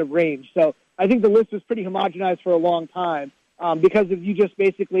little bit of range. So I think the list was pretty homogenized for a long time. because if you just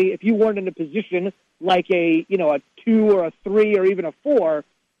basically, if you weren't in a position like a 2 or a 3 or even a 4,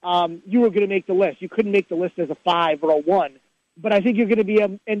 you were going to make the list. You couldn't make the list as a 5 or a 1. But I think you're going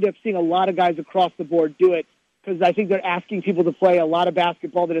to end up seeing a lot of guys across the board do it, because I think they're asking people to play a lot of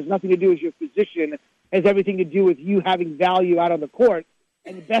basketball that has nothing to do with your position, has everything to do with you having value out on the court.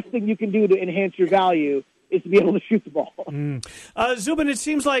 And the best thing you can do to enhance your value is to be able to shoot the ball. Zubin, it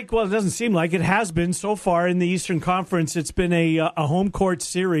seems like, well, it doesn't seem like, it has been so far in the Eastern Conference. It's been a home court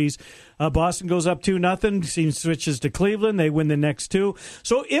series. Boston goes up 2-0, switches to Cleveland. They win the next 2.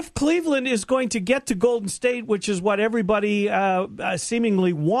 So if Cleveland is going to get to Golden State, which is what everybody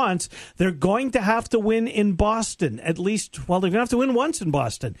seemingly wants, they're going to have to win in Boston. At least, well, they're going to have to win once in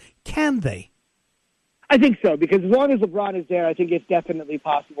Boston. Can they? I think so, because as long as LeBron is there, I think it's definitely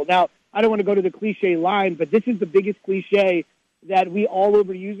possible. Now, I don't want to go to the cliche line, but this is the biggest cliche that we all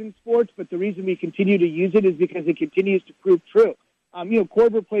overuse in sports, but the reason we continue to use it is because it continues to prove true.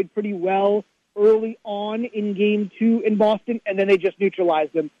 Korver played pretty well early on in Game 2 in Boston, and then they just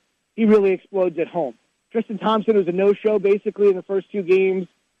neutralized him. He really explodes at home. Tristan Thompson was a no-show basically in the first 2 games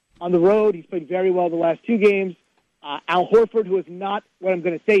on the road. He's played very well the last 2 games. Al Horford, who is not what I'm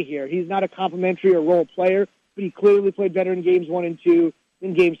going to say here, he's not a complimentary or role player, but he clearly played better in Games 1 and 2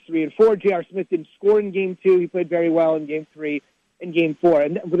 than Games 3 and 4. J.R. Smith didn't score in Game 2. He played very well in Game 3 and Game 4.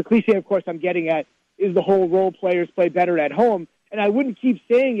 And the cliche, of course, I'm getting at is the whole role players play better at home. And I wouldn't keep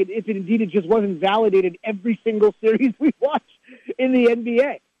saying it if it just wasn't validated every single series we watch in the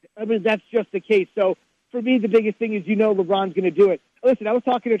NBA. I mean, that's just the case. So for me, the biggest thing is LeBron's going to do it. Listen, I was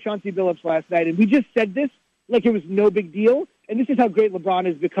talking to Chauncey Billups last night, and we just said this like it was no big deal. And this is how great LeBron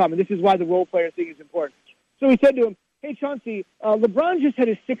has become, and this is why the role player thing is important. So we said to him, hey, Chauncey, LeBron just had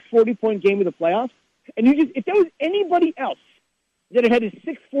his 640-point game of the playoffs, and if there was anybody else that had his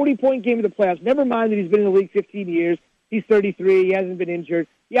 640-point game of the playoffs, never mind that he's been in the league 15 years, he's 33, he hasn't been injured.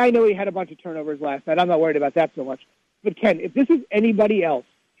 Yeah, I know he had a bunch of turnovers last night. I'm not worried about that so much. But, Ken, if this is anybody else,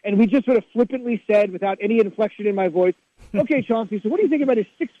 and we just sort of flippantly said, without any inflection in my voice, okay, Chauncey, so what do you think about his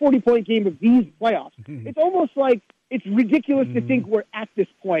 640-point game of these playoffs? It's almost like it's ridiculous to think we're at this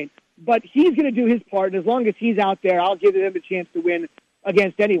point. But he's going to do his part, and as long as he's out there, I'll give him a chance to win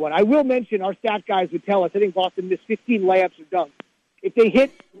against anyone. I will mention our stat guys would tell us, I think Boston missed 15 layups or dunks. If they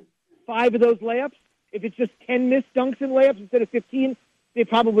hit 5 of those layups, if it's just 10 missed dunks and layups instead of 15, they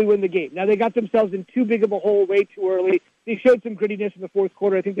probably win the game. Now, they got themselves in too big of a hole way too early. They showed some grittiness in the fourth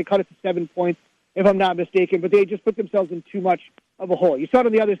quarter. I think they cut it to 7 points, if I'm not mistaken, but they just put themselves in too much of a hole. You saw it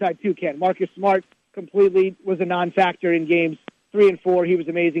on the other side, too, Ken. Marcus Smart completely was a non-factor in games 3 and 4. He was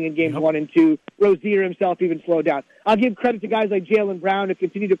amazing in games 1 and 2. Rozier himself even slowed down. I'll give credit to guys like Jaylen Brown who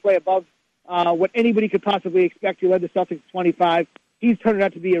continue to play above what anybody could possibly expect. He led the Celtics to 25. He's turned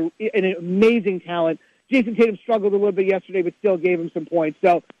out to be an amazing talent. Jason Tatum struggled a little bit yesterday, but still gave him some points.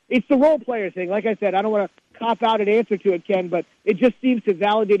 So it's the role player thing. Like I said, I don't want to cop out an answer to it, Ken, but it just seems to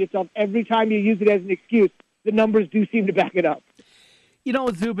validate itself every time you use it as an excuse. The numbers do seem to back it up.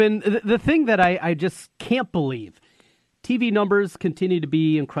 Zubin, the thing that I just can't believe, TV numbers continue to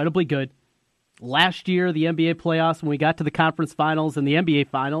be incredibly good. Last year, the NBA playoffs, when we got to the conference finals and the NBA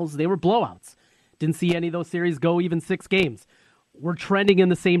finals, they were blowouts. Didn't see any of those series go even 6 games. We're trending in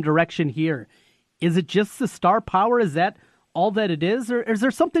the same direction here. Is it just the star power? Is that all that it is? Or is there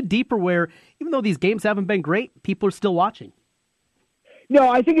something deeper where, even though these games haven't been great, people are still watching? No,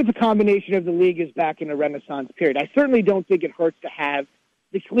 I think it's a combination of the league is back in a renaissance period. I certainly don't think it hurts to have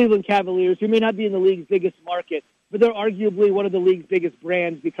the Cleveland Cavaliers, who may not be in the league's biggest market, but they're arguably one of the league's biggest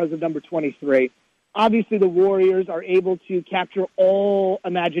brands because of number 23. Obviously, the Warriors are able to capture all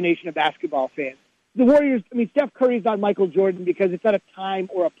imagination of basketball fans. The Warriors, Steph Curry's not Michael Jordan because it's not a time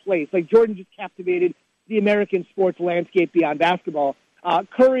or a place. Like, Jordan just captivated the American sports landscape beyond basketball.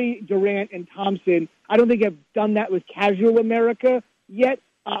 Curry, Durant, and Thompson, I don't think have done that with casual America yet.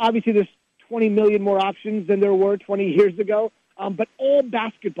 Obviously, there's 20 million more options than there were 20 years ago. But all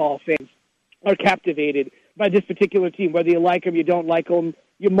basketball fans are captivated by this particular team. Whether you like them, you don't like them,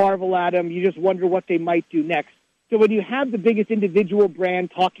 you marvel at them, you just wonder what they might do next. So when you have the biggest individual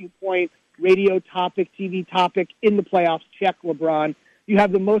brand, talking point, radio topic, TV topic in the playoffs, check LeBron. You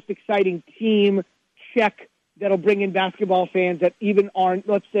have the most exciting team, check, that'll bring in basketball fans that even aren't,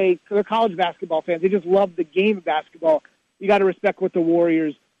 let's say, they're college basketball fans. They just love the game of basketball. You got to respect what the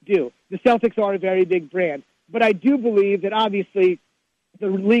Warriors do. The Celtics are a very big brand. But I do believe that obviously the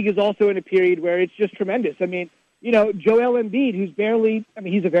league is also in a period where it's just tremendous. Joel Embiid, who's barely,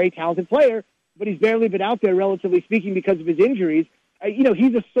 he's a very talented player, but he's barely been out there, relatively speaking, because of his injuries.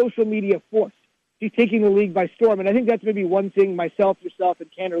 He's a social media force. He's taking the league by storm. And I think that's maybe one thing myself, yourself, and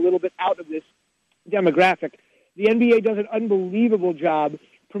Ken are a little bit out of this demographic. The NBA does an unbelievable job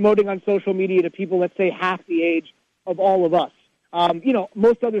promoting on social media to people, let's say, half the age of all of us.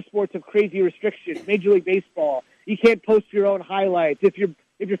 Most other sports have crazy restrictions. Major League Baseball, you can't post your own highlights. If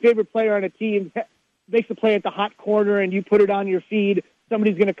your favorite player on a team makes a play at the hot corner and you put it on your feed,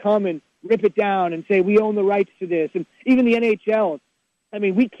 somebody's going to come and rip it down and say, we own the rights to this. And even the NHL, I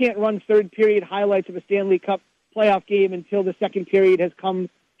mean, we can't run third-period highlights of a Stanley Cup playoff game until the second period has come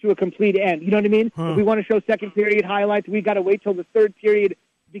to a complete end. You know what I mean? If we want to show second-period highlights, we've got to wait till the third period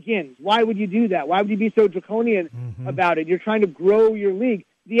begins. Why would you do that? Why would you be so draconian about it? You're trying to grow your league.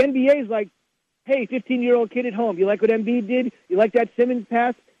 The NBA is like, hey, 15-year-old kid at home, you like what Embiid did? You like that Simmons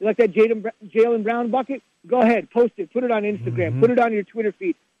pass? You like that Jaylen Brown bucket? Go ahead, post it. Put it on Instagram. Put it on your Twitter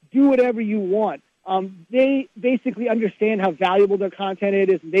feed. Do whatever you want. They basically understand how valuable their content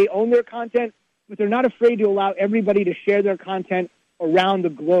is. They own their content, but they're not afraid to allow everybody to share their content around the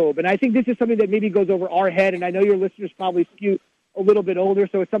globe. And I think this is something that maybe goes over our head, and I know your listeners probably skew a little bit older,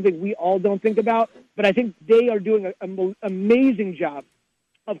 so it's something we all don't think about. But I think they are doing an amazing job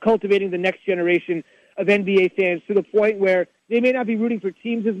of cultivating the next generation of NBA fans to the point where they may not be rooting for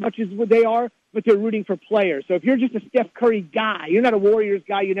teams as much as they are, but they're rooting for players. So if you're just a Steph Curry guy, you're not a Warriors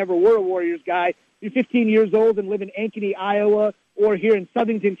guy, you never were a Warriors guy, you're 15 years old and live in Ankeny, Iowa, or here in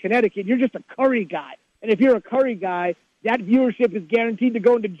Southington, Connecticut, you're just a Curry guy. And if you're a Curry guy, that viewership is guaranteed to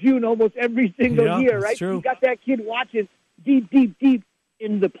go into June almost every single year, right? True. You got that kid watching deep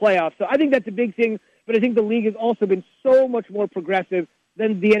in the playoffs. So I think that's a big thing, but I think the league has also been so much more progressive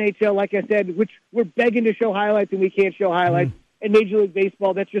than the NHL, like I said, which we're begging to show highlights and we can't show highlights. And Major League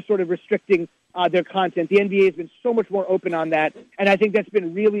Baseball, that's just sort of restricting their content. The NBA has been so much more open on that, and I think that's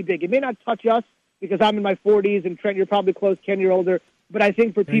been really big. It may not touch us because I'm in my 40s, and Trent, you're probably close, Ken, you're older, but I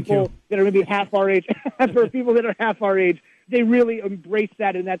think for people that are maybe half our age, they really embrace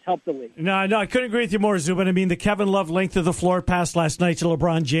that, and that's helped the league. No, I couldn't agree with you more, Zubin. I mean, the Kevin Love length of the floor pass last night to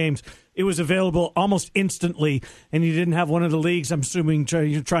LeBron James, it was available almost instantly, and you didn't have one of the leagues, I'm assuming,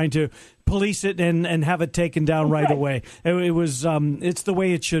 you're trying to police it and have it taken down right away. It was, it's the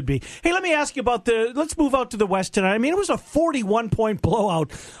way it should be. Hey, let me ask you about let's move out to the West tonight. I mean, it was a 41-point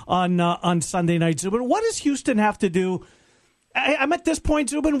blowout on Sunday night, Zubin. What does Houston have to do? I'm at this point,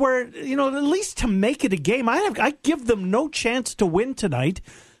 Zubin, where, at least to make it a game, I give them no chance to win tonight.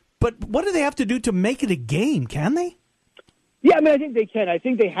 But what do they have to do to make it a game? Can they? Yeah, I mean, I think they can. I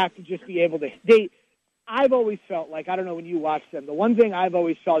think they have to just be able to. I've always felt like, I don't know when you watch them, the one thing I've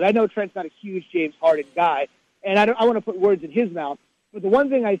always felt, I know Trent's not a huge James Harden guy, and I want to put words in his mouth, but the one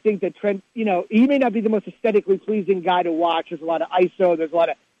thing I think that Trent, he may not be the most aesthetically pleasing guy to watch. There's a lot of ISO, there's a lot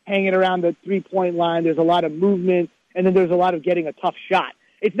of hanging around the three-point line, there's a lot of movement, and then there's a lot of getting a tough shot.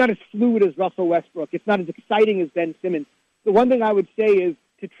 It's not as fluid as Russell Westbrook. It's not as exciting as Ben Simmons. The one thing I would say is,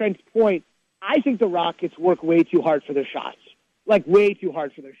 to Trent's point, I think the Rockets work way too hard for their shots. Like, way too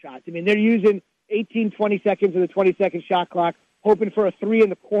hard for their shots. I mean, they're using 18, 20 seconds of the 20-second shot clock, hoping for a three in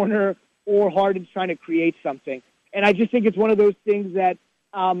the corner, or Harden's trying to create something. And I just think it's one of those things that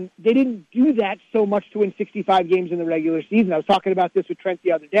they didn't do that so much to win 65 games in the regular season. I was talking about this with Trent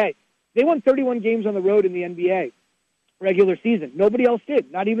the other day. They won 31 games on the road in the NBA regular season. Nobody else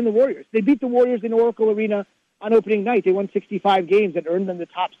did, not even the Warriors. They beat the Warriors in Oracle Arena on opening night. They won 65 games and earned them the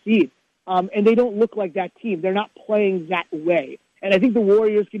top seed. And they don't look like that team. They're not playing that way. And I think the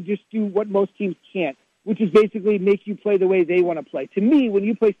Warriors can just do what most teams can't, which is basically make you play the way they want to play. To me, when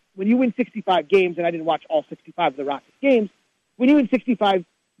you win 65 games, and I didn't watch all 65 of the Rockets games, when you win 65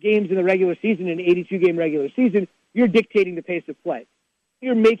 games in the regular season, an 82-game regular season, you're dictating the pace of play.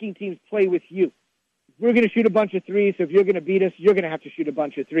 You're making teams play with you. We're going to shoot a bunch of threes, so if you're going to beat us, you're going to have to shoot a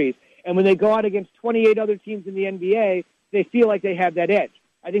bunch of threes. And when they go out against 28 other teams in the NBA, they feel like they have that edge.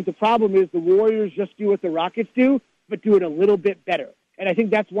 I think the problem is the Warriors just do what the Rockets do, but do it a little bit better. And I think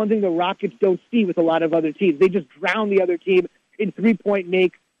that's one thing the Rockets don't see with a lot of other teams. They just drown the other team in three-point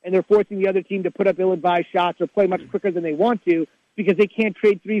makes, and they're forcing the other team to put up ill-advised shots or play much quicker than they want to because they can't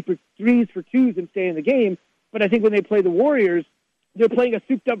trade threes for twos and stay in the game. But I think when they play the Warriors, they're playing a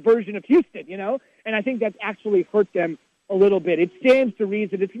souped-up version of Houston, And I think that's actually hurt them a little bit. It stands to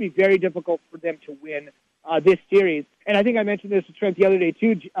reason it's going to be very difficult for them to win this series. And I think I mentioned this to Trent the other day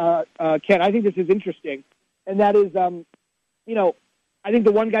too, Ken. I think this is interesting. And that is, I think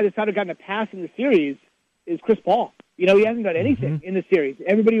the one guy that's kind of gotten a pass in the series is Chris Paul. He hasn't done anything in the series.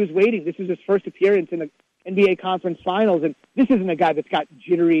 Everybody was waiting. This is his first appearance in the NBA Conference Finals, and this isn't a guy that's got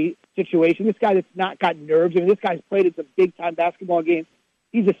jittery situation. This guy that's not got nerves. I mean, this guy's played in some big-time basketball games.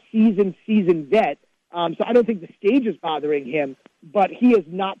 He's a seasoned vet. So I don't think the stage is bothering him, but he has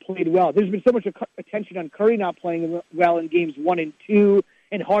not played well. There's been so much attention on Curry not playing well in games 1 and 2.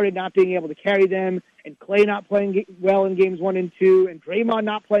 and Harden not being able to carry them, and Klay not playing well in games 1 and 2, and Draymond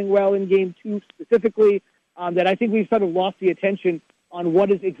not playing well in game 2 specifically, that I think we've sort of lost the attention on what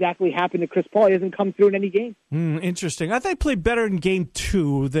has exactly happened to Chris Paul. He hasn't come through in any game. Interesting. I thought he played better in game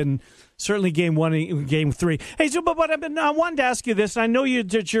 2 than certainly game 1 and game 3. Hey, Zuba, but I wanted to ask you this. I know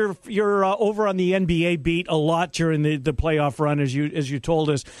you're over on the NBA beat a lot during the playoff run, as you told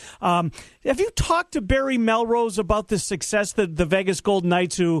us. Have you talked to Barry Melrose about the success that the Vegas Golden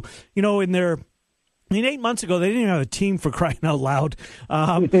Knights, who, I mean, 8 months ago, they didn't even have a team, for crying out loud,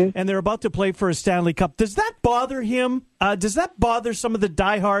 and they're about to play for a Stanley Cup. Does that bother him? Does that bother some of the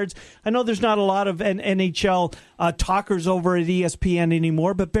diehards? I know there's not a lot of NHL talkers over at ESPN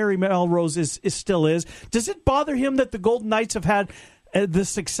anymore, but Barry Melrose still is. Does it bother him that the Golden Knights have had the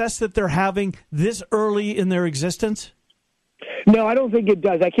success that they're having this early in their existence? No, I don't think it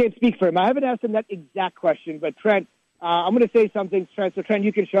does. I can't speak for him. I haven't asked him that exact question, but Trent, I'm going to say something, Trent. So, Trent,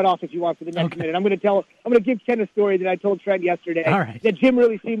 you can shut off if you want for the next minute. I'm going to give Ken a story that I told Trent yesterday that Jim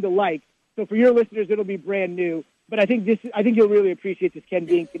really seemed to like. So, for your listeners, it'll be brand new. But I think you'll really appreciate this, Ken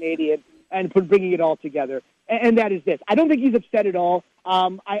being Canadian and bringing it all together. And that is this: I don't think he's upset at all.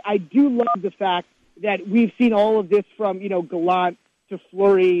 I do love the fact that we've seen all of this from Gallant to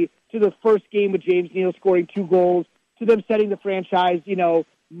Fleury to the first game with James Neal scoring 2 goals to them setting the franchise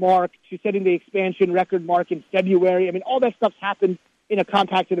mark to setting the expansion record mark in February. I mean, all that stuff's happened in a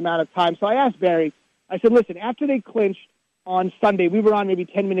compacted amount of time. So I asked Barry, I said, listen, after they clinched on Sunday, we were on maybe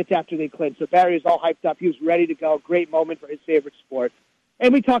 10 minutes after they clinched. So Barry was all hyped up. He was ready to go. Great moment for his favorite sport.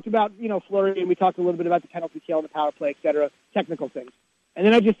 And we talked about, Fleury, and we talked a little bit about the penalty kill and the power play, et cetera, technical things. And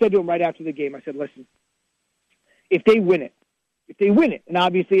then I just said to him right after the game, I said, listen, if they win it, and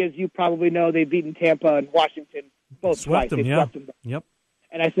obviously, as you probably know, they've beaten Tampa and Washington both swept twice. Them, yeah. Swept them. Yep.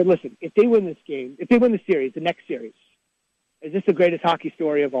 And I said, listen, if they win this game, if they win the series, the next series, is this the greatest hockey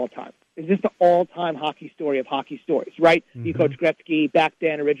story of all time? Is this the all-time hockey story of hockey stories, right? Mm-hmm. You coach Gretzky, back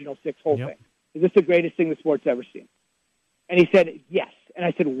then, original 6, whole thing. Is this the greatest thing the sport's ever seen? And he said, yes. And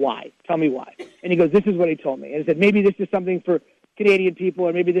I said, why? Tell me why. And he goes, this is what he told me. And he said, maybe this is something for Canadian people,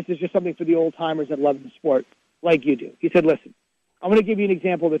 or maybe this is just something for the old-timers that love the sport like you do. He said, listen, I'm going to give you an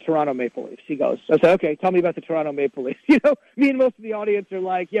example of the Toronto Maple Leafs. He goes, I said, okay, tell me about the Toronto Maple Leafs. Me and most of the audience are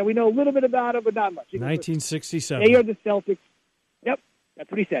like, yeah, we know a little bit about them, but not much. He goes, 1967. They are the Celtics. Yep,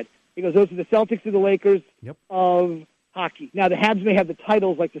 that's what he said. He goes, those are the Celtics of the Lakers of hockey. Now, the Habs may have the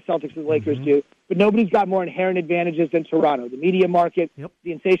titles like the Celtics of the Lakers do, but nobody's got more inherent advantages than Toronto. The media market,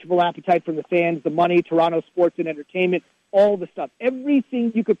 the insatiable appetite from the fans, the money, Toronto sports and entertainment, all the stuff.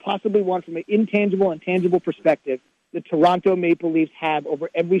 Everything you could possibly want from an intangible and tangible perspective, the Toronto Maple Leafs have over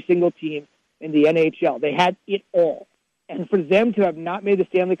every single team in the NHL. They had it all. And for them to have not made the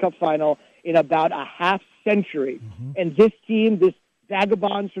Stanley Cup final in about a half century, and this team, this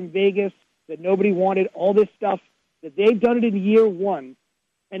vagabonds from Vegas that nobody wanted, all this stuff, that they've done it in year 1,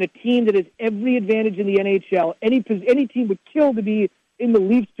 and a team that has every advantage in the NHL, any team would kill to be in the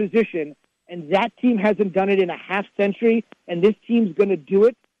Leafs position, and that team hasn't done it in a half century, and this team's going to do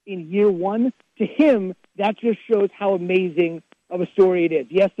it in year 1, to him, that just shows how amazing of a story it is.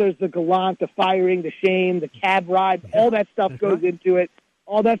 Yes, there's the Gallant, the firing, the shame, the cab ride, all that stuff goes into it.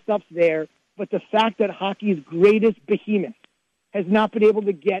 All that stuff's there. But the fact that hockey's greatest behemoth has not been able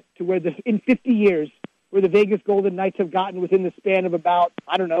to get to where in 50 years, where the Vegas Golden Knights have gotten within the span of about,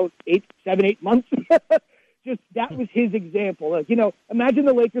 7, 8 months. Just that was his example. Imagine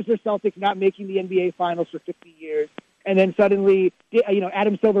the Lakers or Celtics not making the NBA Finals for 50 years. And then suddenly,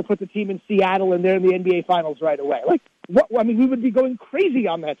 Adam Silver puts a team in Seattle, and they're in the NBA Finals right away. We would be going crazy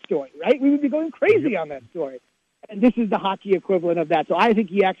on that story, right? We would be going crazy on that story. And this is the hockey equivalent of that. So I think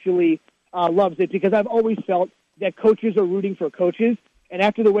he actually loves it, because I've always felt that coaches are rooting for coaches. And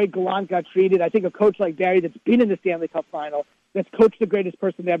after the way Gallant got treated, I think a coach like Barry that's been in the Stanley Cup final, that's coached the greatest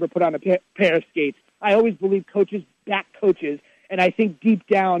person to ever put on a pair of skates. I always believe coaches back coaches. And I think deep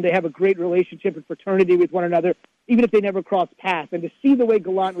down they have a great relationship and fraternity with one another, even if they never cross paths. And to see the way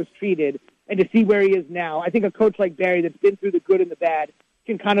Gallant was treated and to see where he is now, I think a coach like Barry that's been through the good and the bad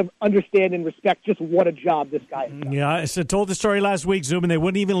can kind of understand and respect just what a job this guy has done. Yeah, I told the story last week, Zubin. They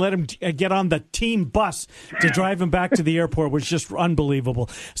wouldn't even let him get on the team bus to drive him back to the airport, which is just unbelievable.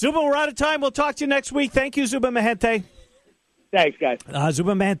 Zubin, we're out of time. We'll talk to you next week. Thank you, Zubin Mehenti. Thanks, guys.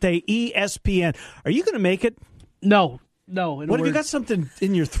 Zubin Mehenti, ESPN. Are you going to make it? No. What, have you got something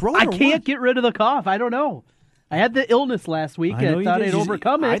in your throat? I can't get rid of the cough. I don't know. I had the illness last week, and I thought I'd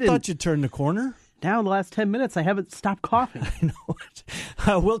overcome it. I thought you'd turn the corner. Now, in the last 10 minutes, I haven't stopped coughing. I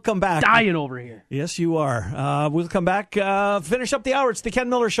know. We'll come back. Dying over here. Yes, you are. We'll come back, finish up the hour. It's the Ken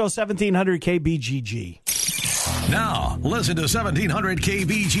Miller Show, 1700 KBGG. Now, listen to 1700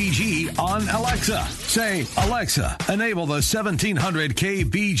 KBGG on Alexa. Say, Alexa, enable the 1700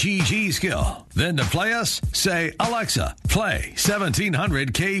 KBGG skill. Then to play us, say, Alexa, play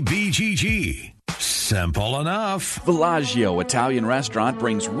 1700 KBGG. Simple enough. Villaggio Italian Restaurant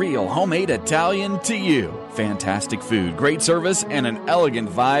brings real homemade Italian to you. Fantastic food, great service, and an elegant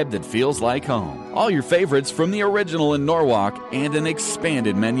vibe that feels like home. All your favorites from the original in Norwalk and an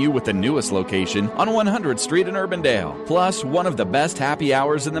expanded menu with the newest location on 100th Street in Urbandale. Plus, one of the best happy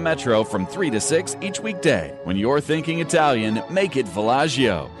hours in the metro from 3 to 6 each weekday. When you're thinking Italian, make it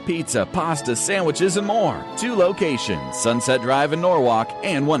Villaggio. Pizza, pasta, sandwiches, and more. 2 locations, Sunset Drive in Norwalk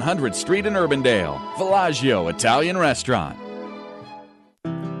and 100th Street in Urbandale. Villaggio Italian Restaurant.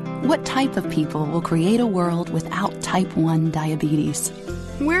 What type of people will create a world without type 1 diabetes?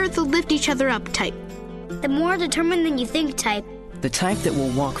 We're the lift each other up type. The more determined than you think type. The type that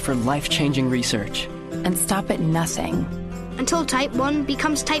will walk for life-changing research. And stop at nothing. Until type 1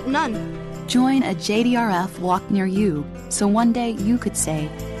 becomes type none. Join a JDRF walk near you, so one day you could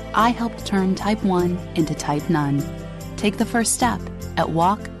say, I helped turn type 1 into type none. Take the first step at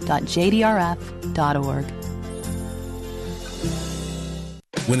walk.jdrf.org.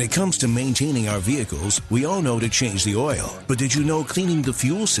 When it comes to maintaining our vehicles, we all know to change the oil. But did you know cleaning the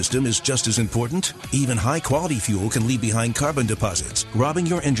fuel system is just as important? Even high-quality fuel can leave behind carbon deposits, robbing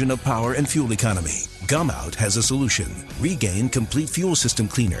your engine of power and fuel economy. Gumout has a solution. Regain Complete Fuel System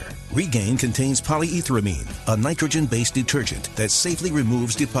Cleaner. Regain contains polyetheramine, a nitrogen-based detergent that safely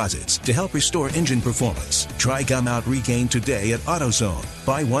removes deposits to help restore engine performance. Try Gumout Regain today at AutoZone.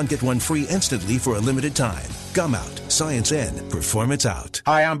 Buy one, get one free instantly for a limited time. Gumout. Science in. Performance out.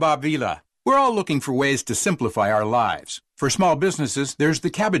 Hi, I'm Bob Vila. We're all looking for ways to simplify our lives. For small businesses, there's the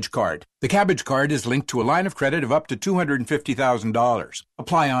Cabbage Card. The Cabbage Card is linked to a line of credit of up to $250,000.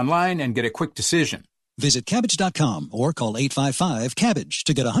 Apply online and get a quick decision. Visit Kabbage.com or call 855-KABBAGE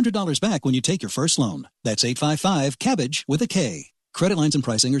to get $100 back when you take your first loan. That's 855-KABBAGE with a K. Credit lines and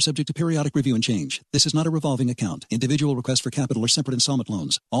pricing are subject to periodic review and change. This is not a revolving account. Individual requests for capital or separate installment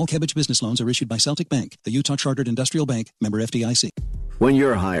loans. All Cabbage business loans are issued by Celtic Bank, the Utah Chartered Industrial Bank, member FDIC. When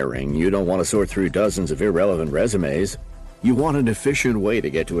you're hiring, you don't want to sort through dozens of irrelevant resumes. You want an efficient way to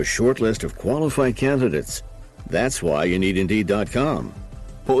get to a short list of qualified candidates. That's why you need Indeed.com.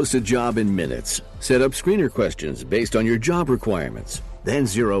 Post a job in minutes. Set up screener questions based on your job requirements. Then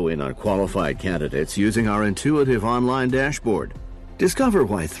zero in on qualified candidates using our intuitive online dashboard. Discover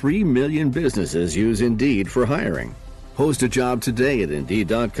why 3 million businesses use Indeed for hiring. Post a job today at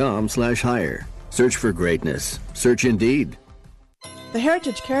Indeed.com/hire. Search for greatness. Search Indeed. The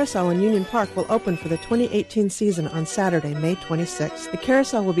Heritage Carousel in Union Park will open for the 2018 season on Saturday, May 26th. The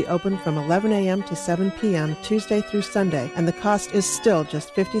carousel will be open from 11 a.m. to 7 p.m. Tuesday through Sunday, and the cost is still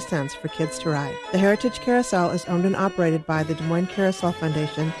just 50 cents for kids to ride. The Heritage Carousel is owned and operated by the Des Moines Carousel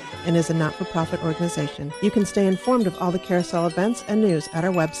Foundation and is a not-for-profit organization. You can stay informed of all the carousel events and news at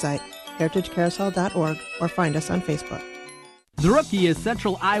our website, heritagecarousel.org, or find us on Facebook. The Rookie is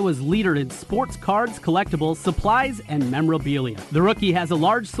Central Iowa's leader in sports cards, collectibles, supplies, and memorabilia. The Rookie has a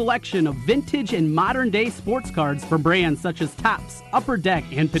large selection of vintage and modern-day sports cards from brands such as Topps, Upper Deck,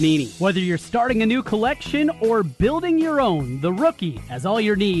 and Panini. Whether you're starting a new collection or building your own, The Rookie has all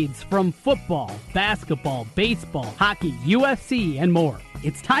your needs from football, basketball, baseball, hockey, UFC, and more.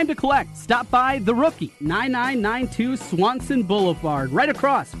 It's time to collect. Stop by The Rookie, 9992 Swanson Boulevard, right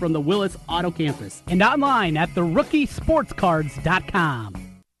across from the Willis Auto Campus, and online at therookie-sportscards.com.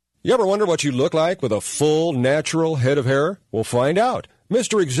 You ever wonder what you look like with a full, natural head of hair? Well, find out.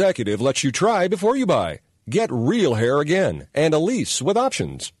 Mr. Executive lets you try before you buy. Get real hair again and a lease with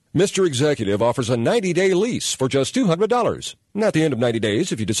options. Mr. Executive offers a 90-day lease for just $200. And at the end of 90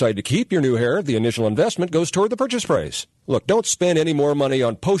 days, if you decide to keep your new hair, the initial investment goes toward the purchase price. Look, don't spend any more money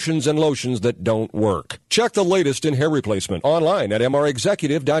on potions and lotions that don't work. Check the latest in hair replacement online at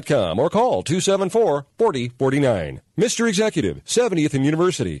mrexecutive.com or call 274-4049. Mr. Executive, 70th and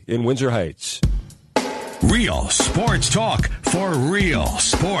University in Windsor Heights. Real sports talk for real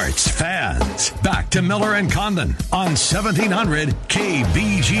sports fans. Back to Miller and Condon on 1700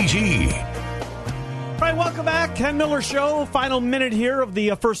 KBGG. All right, welcome back. Ken Miller Show. Final minute here of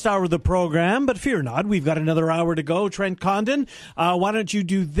the first hour of the program. But fear not, we've got another hour to go. Trent Condon, why don't you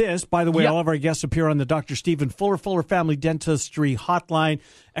do this? By the way, all of our guests appear on the Dr. Stephen Fuller Family Dentistry Hotline.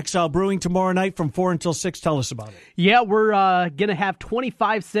 Exile Brewing tomorrow night from 4 until 6. Tell us about it. Yeah, we're going to have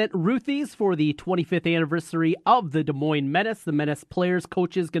 25-cent Ruthies for the 25th anniversary of the Des Moines Menace. The Menace players,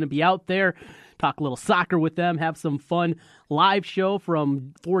 coaches going to be out there. Talk a little soccer with them, have some fun live show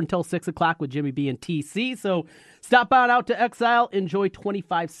from 4 until 6 o'clock with Jimmy B and TC. So stop on out to Exile, enjoy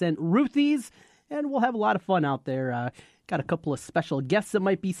 25-cent Ruthies, and we'll have a lot of fun out there. Got a couple of special guests that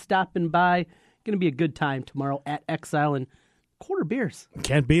might be stopping by. Going to be a good time tomorrow at Exile, and quarter beers.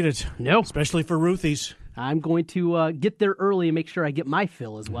 Can't beat it. No. Especially for Ruthie's. I'm going to get there early and make sure I get my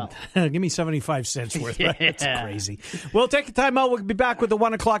fill as well. Give me 75 cents worth. Yeah. That's crazy. We'll take a time out. We'll be back with the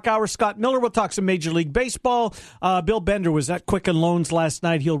 1 o'clock hour. Scott Miller will talk some Major League Baseball. Bill Bender was at Quicken Loans last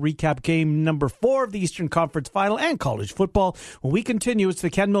night. He'll recap game number 4 of the Eastern Conference Final and college football. When we continue, it's the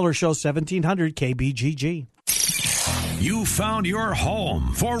Ken Miller Show, 1700 KBGG. You found your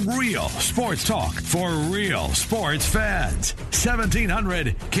home for real sports talk for real sports fans.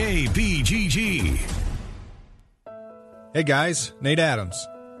 1700 KBGG. Hey guys, Nate Adams.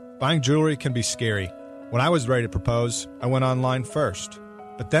 Buying jewelry can be scary. When I was ready to propose, I went online first.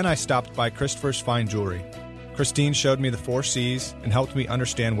 But then I stopped by Christopher's Fine Jewelry. Christine showed me the 4 C's and helped me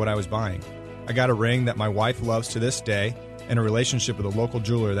understand what I was buying. I got a ring that my wife loves to this day and a relationship with a local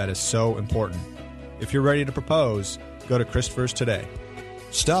jeweler that is so important. If you're ready to propose, go to Christopher's today.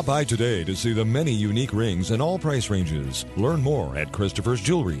 Stop by today to see the many unique rings in all price ranges. Learn more at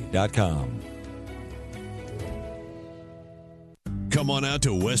Christopher'sJewelry.com. Come on out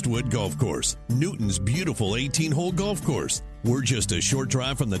to Westwood Golf Course, Newton's beautiful 18-hole golf course. We're just a short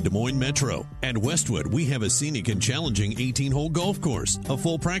drive from the Des Moines Metro. At Westwood, we have a scenic and challenging 18-hole golf course, a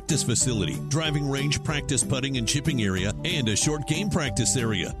full practice facility, driving range, practice putting and chipping area, and a short game practice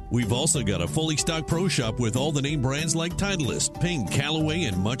area. We've also got a fully stocked pro shop with all the name brands like Titleist, Ping, Callaway,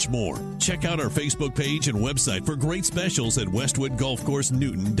 and much more. Check out our Facebook page and website for great specials at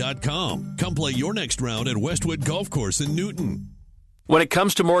WestwoodGolfCourseNewton.com. Come play your next round at Westwood Golf Course in Newton. When it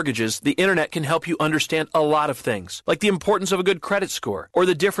comes to mortgages, the internet can help you understand a lot of things, like the importance of a good credit score or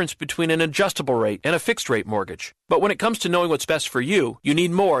the difference between an adjustable rate and a fixed rate mortgage. But when it comes to knowing what's best for you, you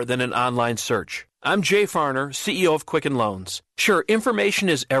need more than an online search. I'm Jay Farner, CEO of Quicken Loans. Sure, information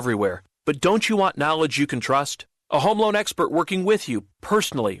is everywhere, but don't you want knowledge you can trust? A home loan expert working with you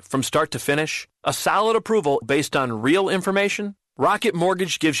personally from start to finish? A solid approval based on real information? Rocket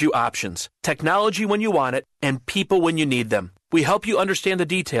Mortgage gives you options, technology when you want it, and people when you need them. We help you understand the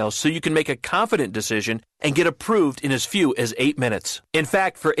details so you can make a confident decision and get approved in as few as 8 minutes. In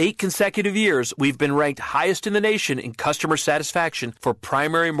fact, for 8 consecutive years, we've been ranked highest in the nation in customer satisfaction for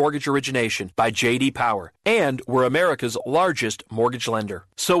primary mortgage origination by J.D. Power. And we're America's largest mortgage lender.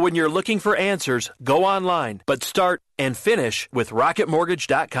 So when you're looking for answers, go online, but start and finish with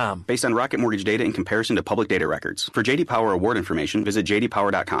RocketMortgage.com. Based on Rocket Mortgage data in comparison to public data records. For J.D. Power award information, visit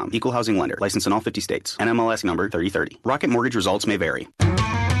JDPower.com. Equal housing lender. Licensed in all 50 states. NMLS number 3030. Rocket Mortgage results may vary.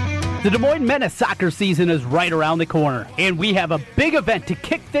 The Des Moines Menace soccer season is right around the corner, and we have a big event to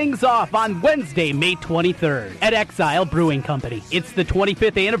kick things off on Wednesday, May 23rd at Exile Brewing Company. It's the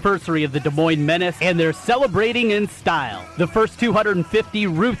 25th anniversary of the Des Moines Menace, and they're celebrating in style. The first 250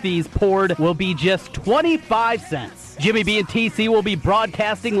 Ruthies poured will be just 25 cents. Jimmy B and TC will be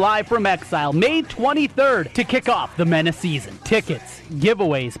broadcasting live from Exile May 23rd to kick off the Menace season. Tickets,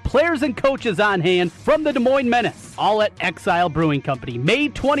 giveaways, players and coaches on hand from the Des Moines Menace. All at Exile Brewing Company, May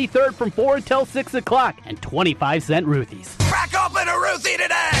 23rd from 4 until 6 o'clock, and 25-cent Ruthies. Crack open a Ruthie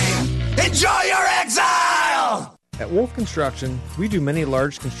today! Enjoy your exile! At Wolf Construction, we do many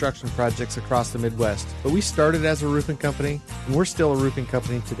large construction projects across the Midwest, but we started as a roofing company, and we're still a roofing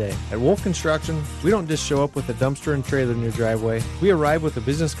company today. At Wolf Construction, we don't just show up with a dumpster and trailer in your driveway. We arrive with a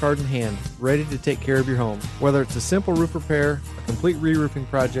business card in hand, ready to take care of your home. Whether it's a simple roof repair, a complete re-roofing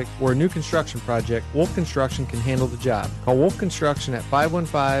project, or a new construction project, Wolf Construction can handle the job. Call Wolf Construction at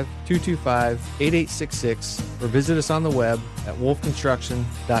 515-225-8866 or visit us on the web at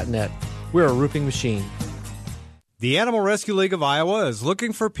wolfconstruction.net. We're a roofing machine. The Animal Rescue League of Iowa is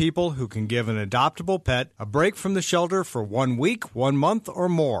looking for people who can give an adoptable pet a break from the shelter for 1 week, 1 month, or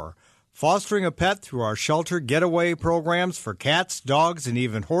more. Fostering a pet through our shelter getaway programs for cats, dogs, and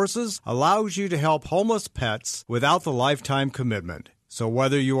even horses allows you to help homeless pets without the lifetime commitment. So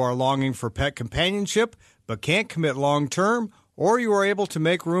whether you are longing for pet companionship but can't commit long-term, or you are able to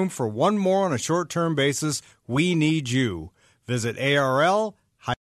make room for one more on a short-term basis, we need you. Visit ARL